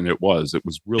book, and it was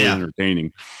really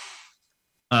entertaining.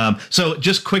 So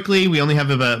just quickly, we only have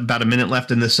about a minute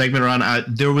left in this segment, Ron.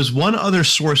 There was one other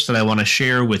source that I want to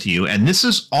share with you, and this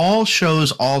is all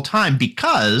shows all time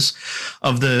because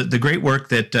of the great work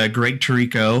that Greg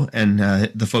Tirico and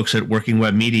the folks at Working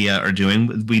Web Media are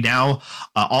doing. We now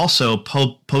also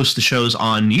post the shows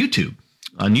on YouTube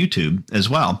as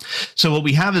well. So what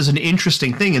we have is an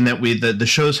interesting thing in that the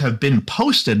shows have been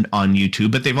posted on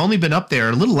YouTube, but they've only been up there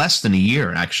a little less than a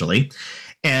year, actually.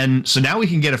 And so now we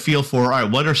can get a feel for, all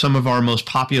right, what are some of our most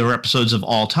popular episodes of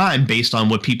all time based on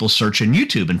what people search in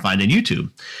YouTube and find in YouTube.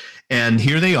 And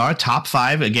here they are, top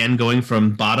 5, again, going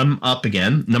from bottom up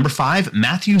again. Number 5,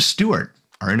 Matthew Stewart,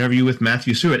 our interview with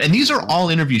Matthew Stewart. And these are all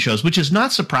interview shows, which is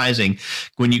not surprising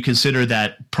when you consider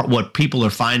that what people are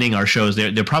finding are shows.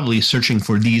 They're probably searching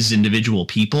for these individual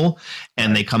people,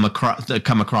 and they come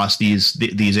across these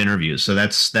interviews. So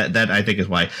that I think is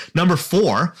why. Number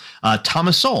 4,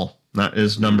 Thomas Sowell.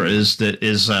 His number is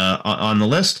on the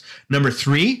list. Number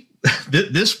 3,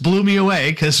 this blew me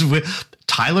away because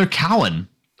Tyler Cowen.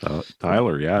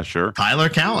 Tyler, yeah, sure. Tyler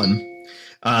Cowen.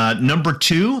 Number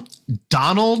 2,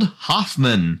 Donald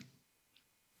Hoffman.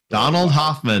 Donald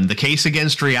Hoffman, The Case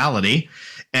Against Reality.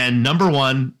 And number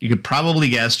 1, you could probably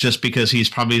guess, just because he's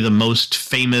probably the most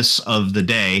famous of the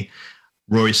day,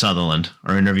 Rory Sutherland.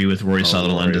 Our interview with Rory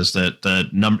Sutherland is the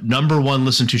number 1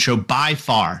 listened to show by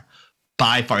far.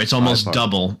 It's almost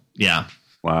double. Yeah.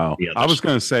 Wow. I was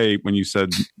going to say, when you said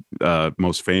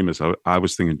most famous, I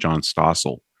was thinking John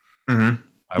Stossel. Mm-hmm.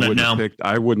 I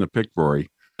wouldn't have picked Rory.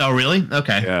 Oh, really?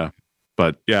 Okay. Yeah.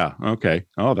 But yeah. Okay.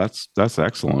 Oh, that's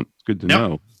excellent. Good to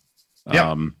know.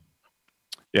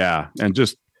 Yeah. And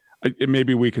just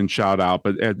maybe we can shout out,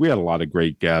 but Ed, we had a lot of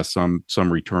great guests, some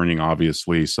returning,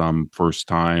 obviously, some first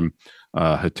time.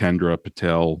 Hitendra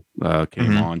Patel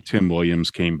came on. Tim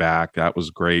Williams came back. That was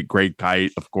great. Greg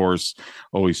Kite, of course,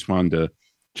 always fun to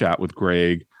chat with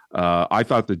Greg. I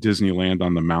thought the Disneyland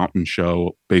on the Mountain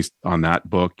show, based on that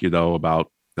book,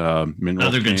 about Mineral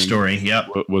Another King, good story. Yep,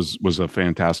 was a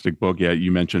fantastic book. Yeah,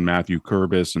 you mentioned Matthew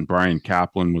Kurbis, and Brian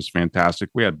Kaplan was fantastic.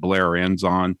 We had Blair Enns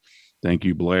on. Thank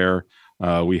you, Blair.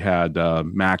 We had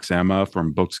Max Emma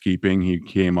from Bookskeeping. He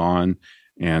came on.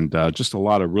 And just a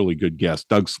lot of really good guests.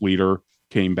 Doug Sleater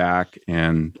came back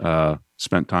and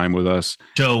spent time with us.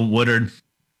 Joe Woodard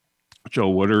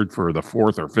for the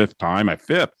 4th or 5th time.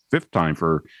 Fifth time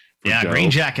for Joe.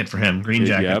 Green jacket for him. Green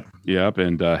jacket. Yep.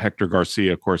 And Hector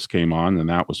Garcia, of course, came on, and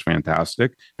that was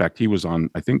fantastic. In fact, he was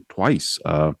on, I think, twice.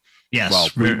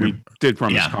 Yes. Well, we did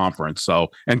from his conference. So,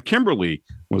 and Kimberly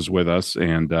was with us,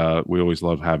 and we always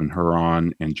love having her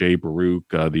on. And Jay Baruch,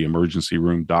 the emergency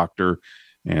room doctor.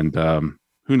 And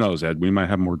who knows, Ed? We might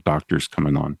have more doctors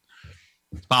coming on.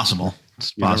 It's possible.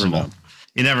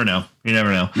 You never know. You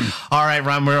never know. All right,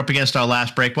 Ron, we're up against our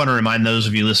last break. Want to remind those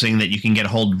of you listening that you can get a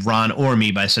hold of Ron or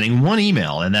me by sending one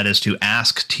email, and that is to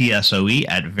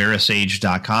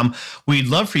asktsoe@verisage.com. We'd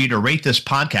love for you to rate this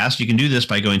podcast. You can do this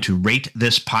by going to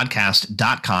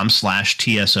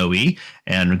ratethispodcast.com/TSOE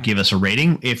and give us a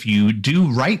rating. If you do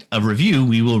write a review,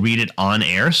 we will read it on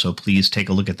air, so please take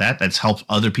a look at that. That's helped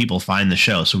other people find the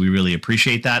show, so we really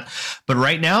appreciate that. But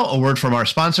right now, a word from our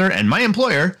sponsor and my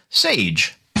employer,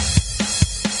 Sage.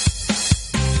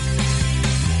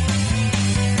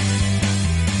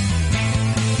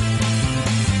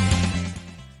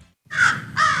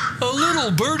 A little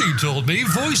birdie told me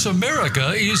Voice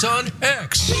America is on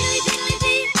X.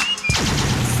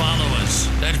 Follow us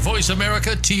at Voice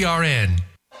America TRN.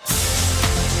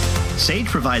 Sage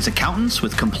provides accountants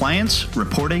with compliance,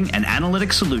 reporting, and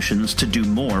analytic solutions to do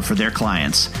more for their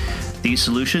clients. These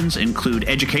solutions include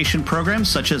education programs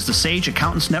such as the Sage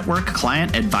Accountants Network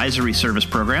Client Advisory Service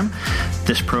Program.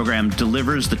 This program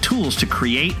delivers the tools to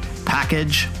create,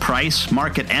 package, price,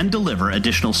 market, and deliver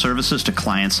additional services to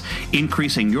clients,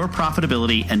 increasing your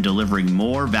profitability and delivering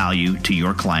more value to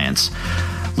your clients.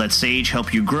 Let Sage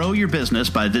help you grow your business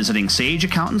by visiting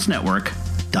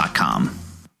sageaccountantsnetwork.com.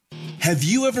 Have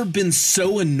you ever been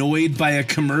so annoyed by a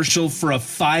commercial for a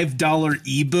 $5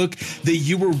 ebook that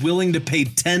you were willing to pay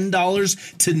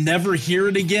 $10 to never hear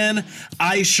it again?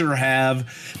 I sure have.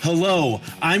 Hello,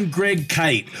 I'm Greg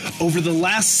Kite. Over the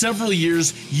last several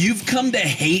years, you've come to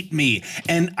hate me,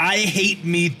 and I hate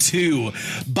me too.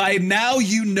 By now,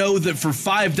 you know that for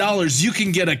 $5, you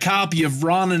can get a copy of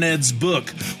Ron and Ed's book.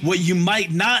 What you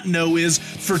might not know is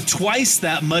for twice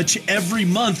that much every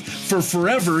month for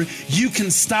forever, you can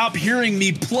stop hearing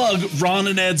me plug Ron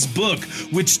and Ed's book,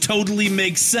 which totally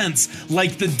makes sense,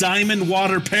 like the Diamond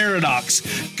Water Paradox.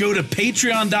 Go to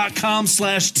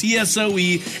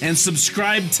patreon.com/TSOE and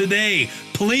subscribe today.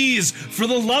 Please, for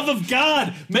the love of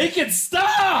God, make it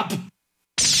stop!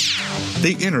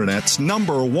 The Internet's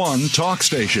 #1 talk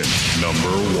station.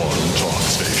 #1 talk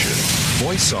station.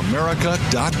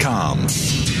 VoiceAmerica.com.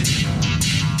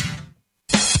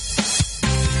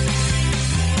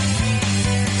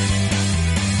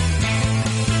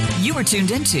 You are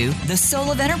tuned into The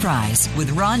Soul of Enterprise with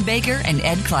Ron Baker and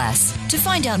Ed Klass. To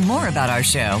find out more about our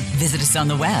show, visit us on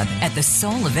the web at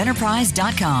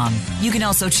thesoulofenterprise.com. You can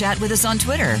also chat with us on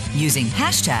Twitter using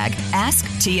hashtag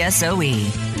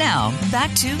AskTSOE. Now,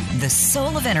 back to The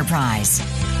Soul of Enterprise.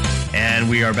 And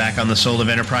we are back on The Soul of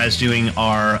Enterprise doing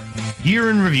our Year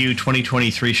in Review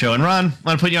 2023 show. And Ron, I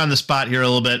want to put you on the spot here a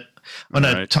little bit. I'm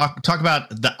going to talk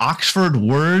about the Oxford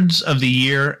Words of the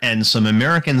Year and some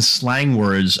American slang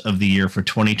words of the year for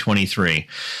 2023.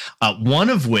 One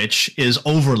of which is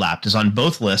overlapped, is on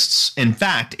both lists. In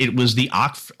fact, it was the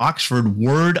Oxford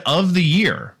Word of the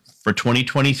Year for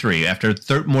 2023. After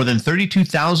more than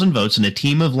 32,000 votes and a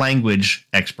team of language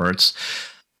experts,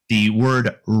 the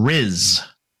word Riz,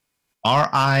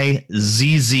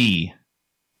 R-I-Z-Z,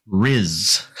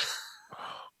 Riz. Oh,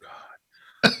 God.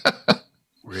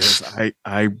 Riz,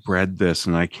 I read this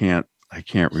and I can't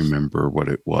remember what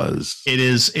it was. It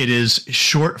is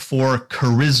short for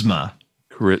charisma.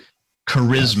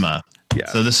 Charisma. Yeah.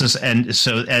 So this is, and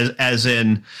so as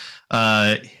in,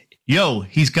 yo,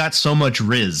 he's got so much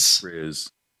Riz.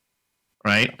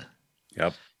 Right?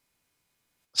 Yep.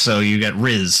 So you get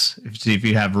Riz if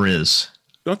you have Riz.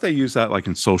 Don't they use that like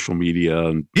in social media?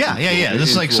 And yeah. This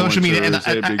is like social media.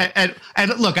 And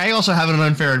look, I also have an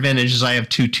unfair advantage as I have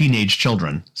 2 teenage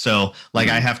children. So like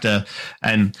I have to,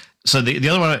 and so the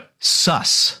other one,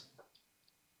 sus,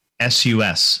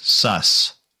 S-U-S,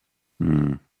 sus.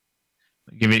 Hmm.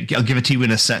 I'll give it to you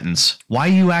in a sentence. Why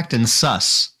are you acting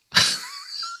sus?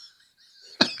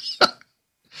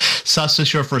 Sus is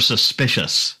short for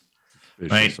suspicious,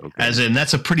 right? Okay. As in,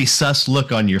 that's a pretty sus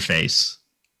look on your face.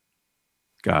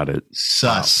 Got it.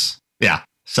 Sus. Wow. Yeah,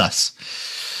 sus.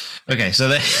 Okay, so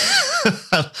that.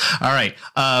 All right.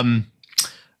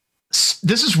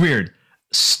 This is weird.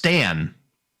 Stan.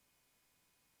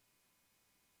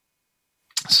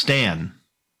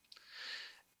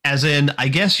 As in, I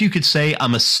guess you could say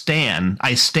I'm a stan.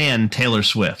 I stan Taylor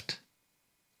Swift.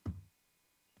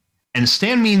 And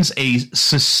stan means a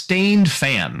sustained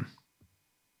fan.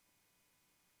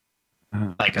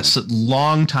 Like a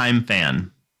long-time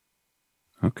fan.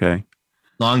 Okay.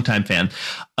 Longtime fan.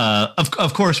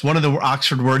 Of course, one of the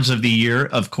Oxford Words of the Year,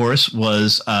 of course,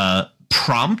 was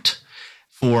prompt,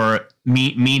 for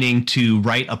meaning to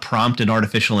write a prompt in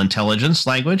artificial intelligence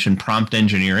language and prompt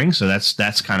engineering. So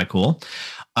that's kind of cool.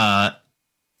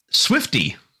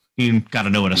 Swifty. You got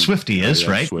to know what a Swifty is,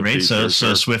 right? Swifty, right. So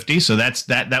sure. Swifty. So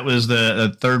that was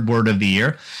the third word of the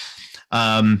year.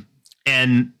 And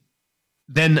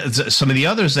then some of the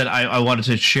others that I wanted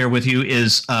to share with you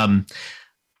is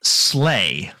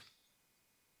slay.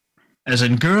 As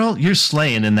in, girl, you're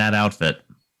slaying in that outfit.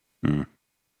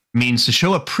 Means to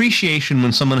show appreciation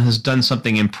when someone has done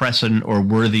something impressive or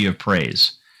worthy of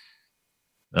praise.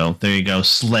 So there you go,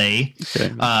 slay.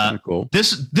 Okay, cool.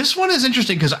 This one is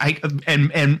interesting because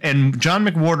and John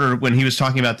McWhorter, when he was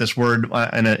talking about this word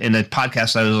in a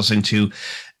podcast I was listening to,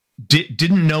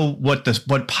 didn't know what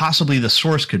possibly the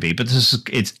source could be. But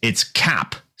it's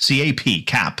cap, CAP,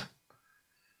 cap.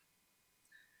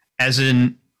 As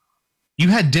in, you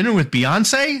had dinner with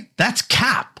Beyonce? That's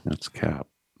cap. That's cap.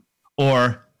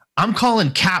 Or I'm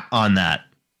calling cap on that.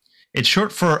 It's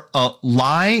short for a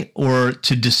lie or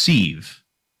to deceive.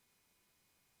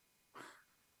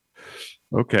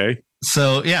 Okay.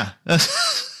 So yeah, that's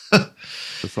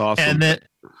awesome.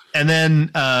 And then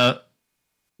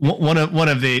one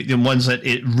of the ones that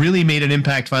it really made an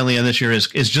impact finally on this year is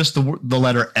just the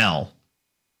letter L.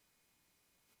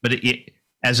 But it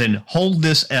as in hold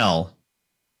this L,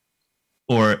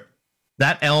 or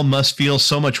that L must feel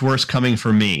so much worse coming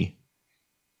for me,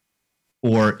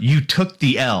 or you took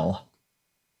the L.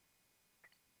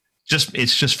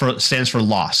 Stands for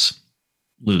loss.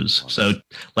 Lose. So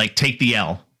like take the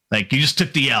L. Like you just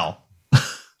took the L.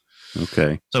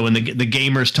 Okay. So when the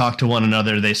gamers talk to one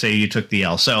another, they say you took the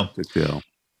L. So there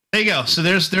you go. So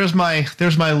there's my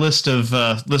list of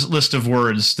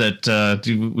words that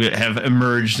have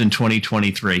emerged in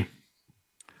 2023.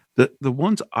 The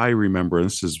ones I remember,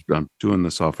 and I'm doing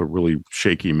this off a really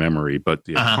shaky memory, but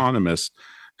the Economist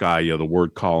guy, the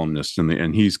word columnist,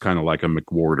 and he's kind of like a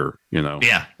McWhorter,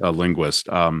 a linguist.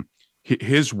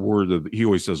 His word he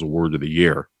always says a word of the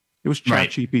year. It was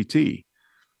ChatGPT.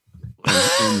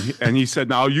 And he said,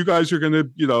 now you guys are going to,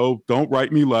 don't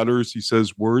write me letters. He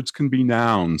says words can be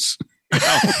nouns. I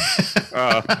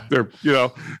thought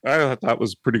that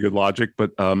was pretty good logic.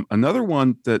 But another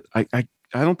one that I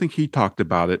don't think he talked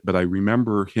about it, but I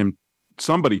remember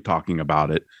somebody talking about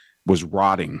it, was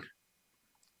rotting.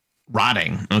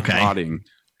 Rotting. Okay. Rotting.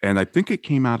 And I think it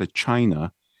came out of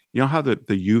China. You know how the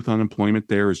youth unemployment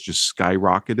there is just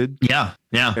skyrocketed? Yeah,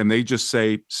 yeah. And they just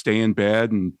say, stay in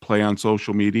bed and play on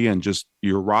social media and just,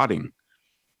 you're rotting.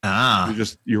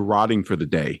 You're rotting for the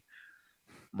day.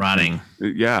 Rotting.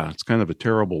 Yeah, it's kind of a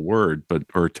terrible word,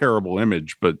 or a terrible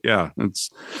image, but yeah, that's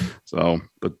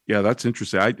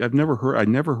interesting. I never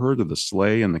heard of the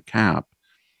sleigh and the cap.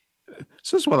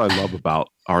 This is what I love about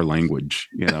our language,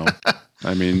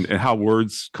 I mean, and how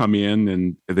words come in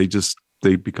and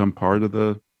they become part of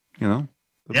the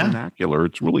vernacular.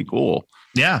 It's really cool.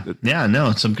 Yeah.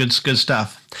 No, it's some good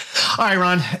stuff. All right,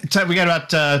 Ron, we got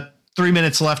about 3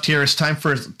 minutes left here. It's time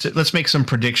let's make some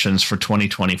predictions for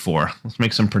 2024. Let's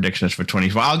make some predictions for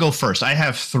 2024. I'll go first. I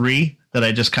have 3 that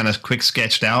I just kind of quick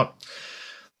sketched out.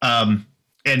 And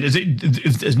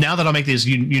now that I'll make these,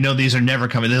 these are never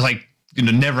coming. There's like,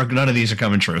 none of these are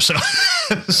coming true. So,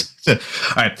 all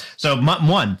right. So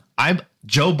one,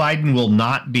 Joe Biden will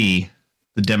not be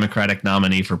the Democratic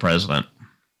nominee for president.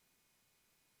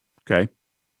 Okay.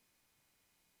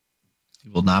 He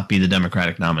will not be the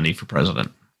Democratic nominee for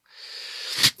president.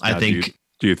 I think.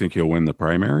 Do you think he'll win the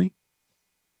primary?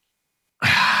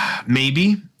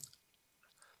 Maybe.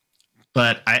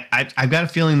 But I've got a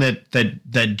feeling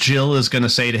that Jill is going to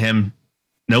say to him,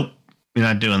 "Nope, you're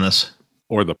not doing this."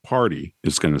 Or the party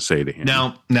is going to say to him,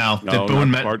 No,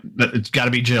 it's got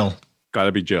to be Jill. Got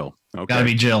to be Jill. Okay. Got to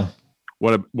be Jill.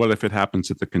 What if it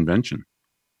happens at the convention?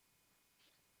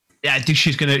 Yeah, I think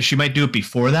she might do it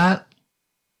before that.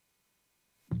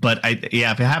 But if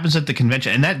it happens at the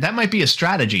convention, and that might be a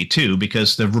strategy too,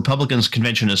 because the Republicans'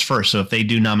 convention is first. So if they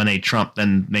do nominate Trump,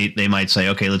 then they might say,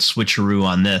 okay, let's switcheroo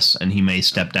on this, and he may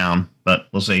step down. But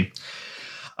we'll see.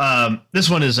 This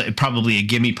one is probably a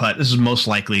gimme putt. This is most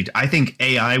likely. I think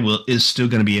AI is still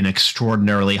going to be an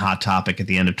extraordinarily hot topic at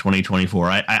the end of 2024.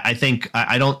 I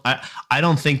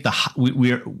don't think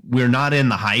we're not in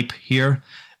the hype here.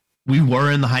 We were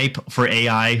in the hype for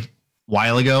AI a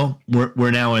while ago.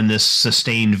 We're now in this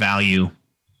sustained value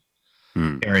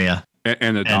area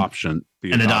and adoption.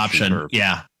 Adoption. Curve.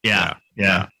 Yeah.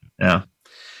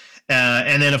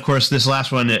 And then, of course, this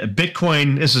last one,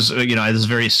 Bitcoin. This is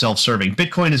very self-serving.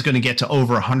 Bitcoin is going to get to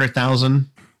over 100,000,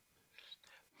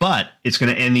 but it's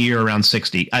going to end the year around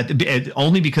 60.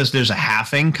 Only because there's a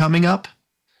halving coming up,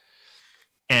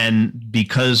 and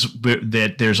because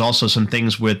there's also some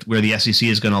things where the SEC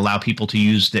is going to allow people to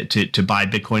use that to buy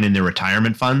Bitcoin in their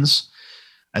retirement funds.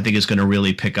 I think it's going to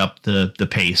really pick up the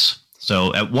pace.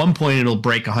 So at one point, it'll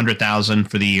break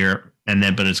 100,000 for the year.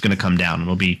 But it's going to come down.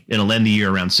 It'll end the year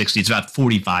around 60. It's about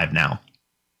 45 now.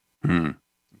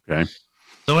 Okay.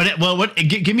 So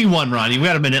give me one, Ron. You've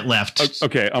got a minute left.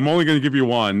 Okay, I'm only going to give you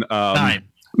one. All right.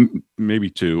 Maybe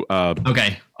two.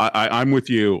 Okay. I'm with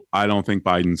you. I don't think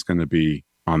Biden's going to be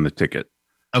on the ticket.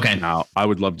 Okay. Now, I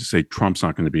would love to say Trump's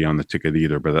not going to be on the ticket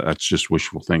either, but that's just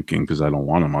wishful thinking because I don't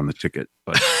want him on the ticket.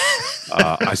 But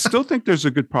I still think there's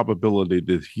a good probability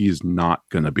that he's not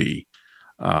going to be.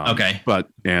 Okay. But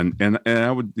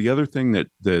the other thing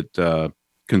that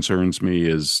concerns me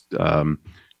is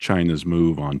China's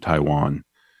move on Taiwan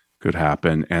could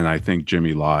happen, and I think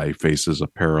Jimmy Lai faces a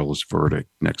perilous verdict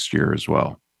next year as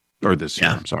well, or this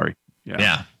year. I'm sorry.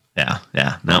 Yeah.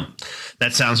 No,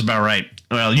 that sounds about right.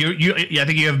 Well, I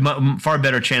think you have far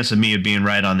better chance of me of being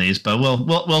right on these, but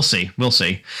we'll see. We'll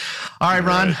see. All right,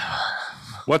 Ron.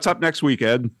 What's up next week,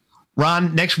 Ed?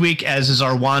 Ron, next week, as is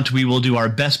our wont, we will do our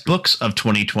best books of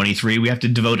 2023. We have to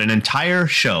devote an entire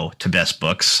show to best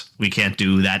books. We can't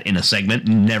do that in a segment.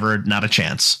 Not a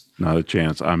chance. Not a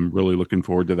chance. I'm really looking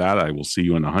forward to that. I will see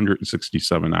you in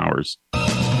 167 hours.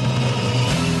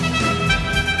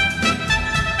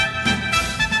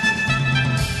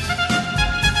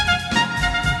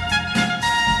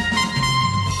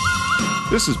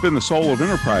 This has been the Soul of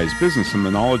Enterprise, Business and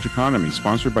the Knowledge Economy,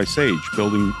 sponsored by Sage,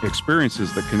 building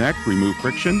experiences that connect, remove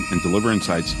friction, and deliver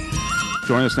insights.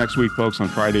 Join us next week, folks, on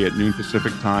Friday at noon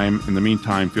Pacific time. In the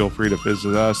meantime, feel free to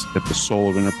visit us at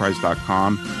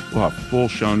thesoulofenterprise.com. We'll have full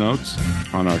show notes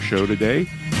on our show today,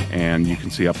 and you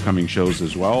can see upcoming shows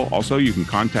as well. Also, you can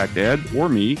contact Ed or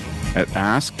me at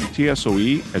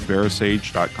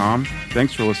asktsoe@verisage.com.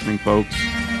 Thanks for listening, folks.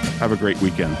 Have a great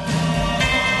weekend.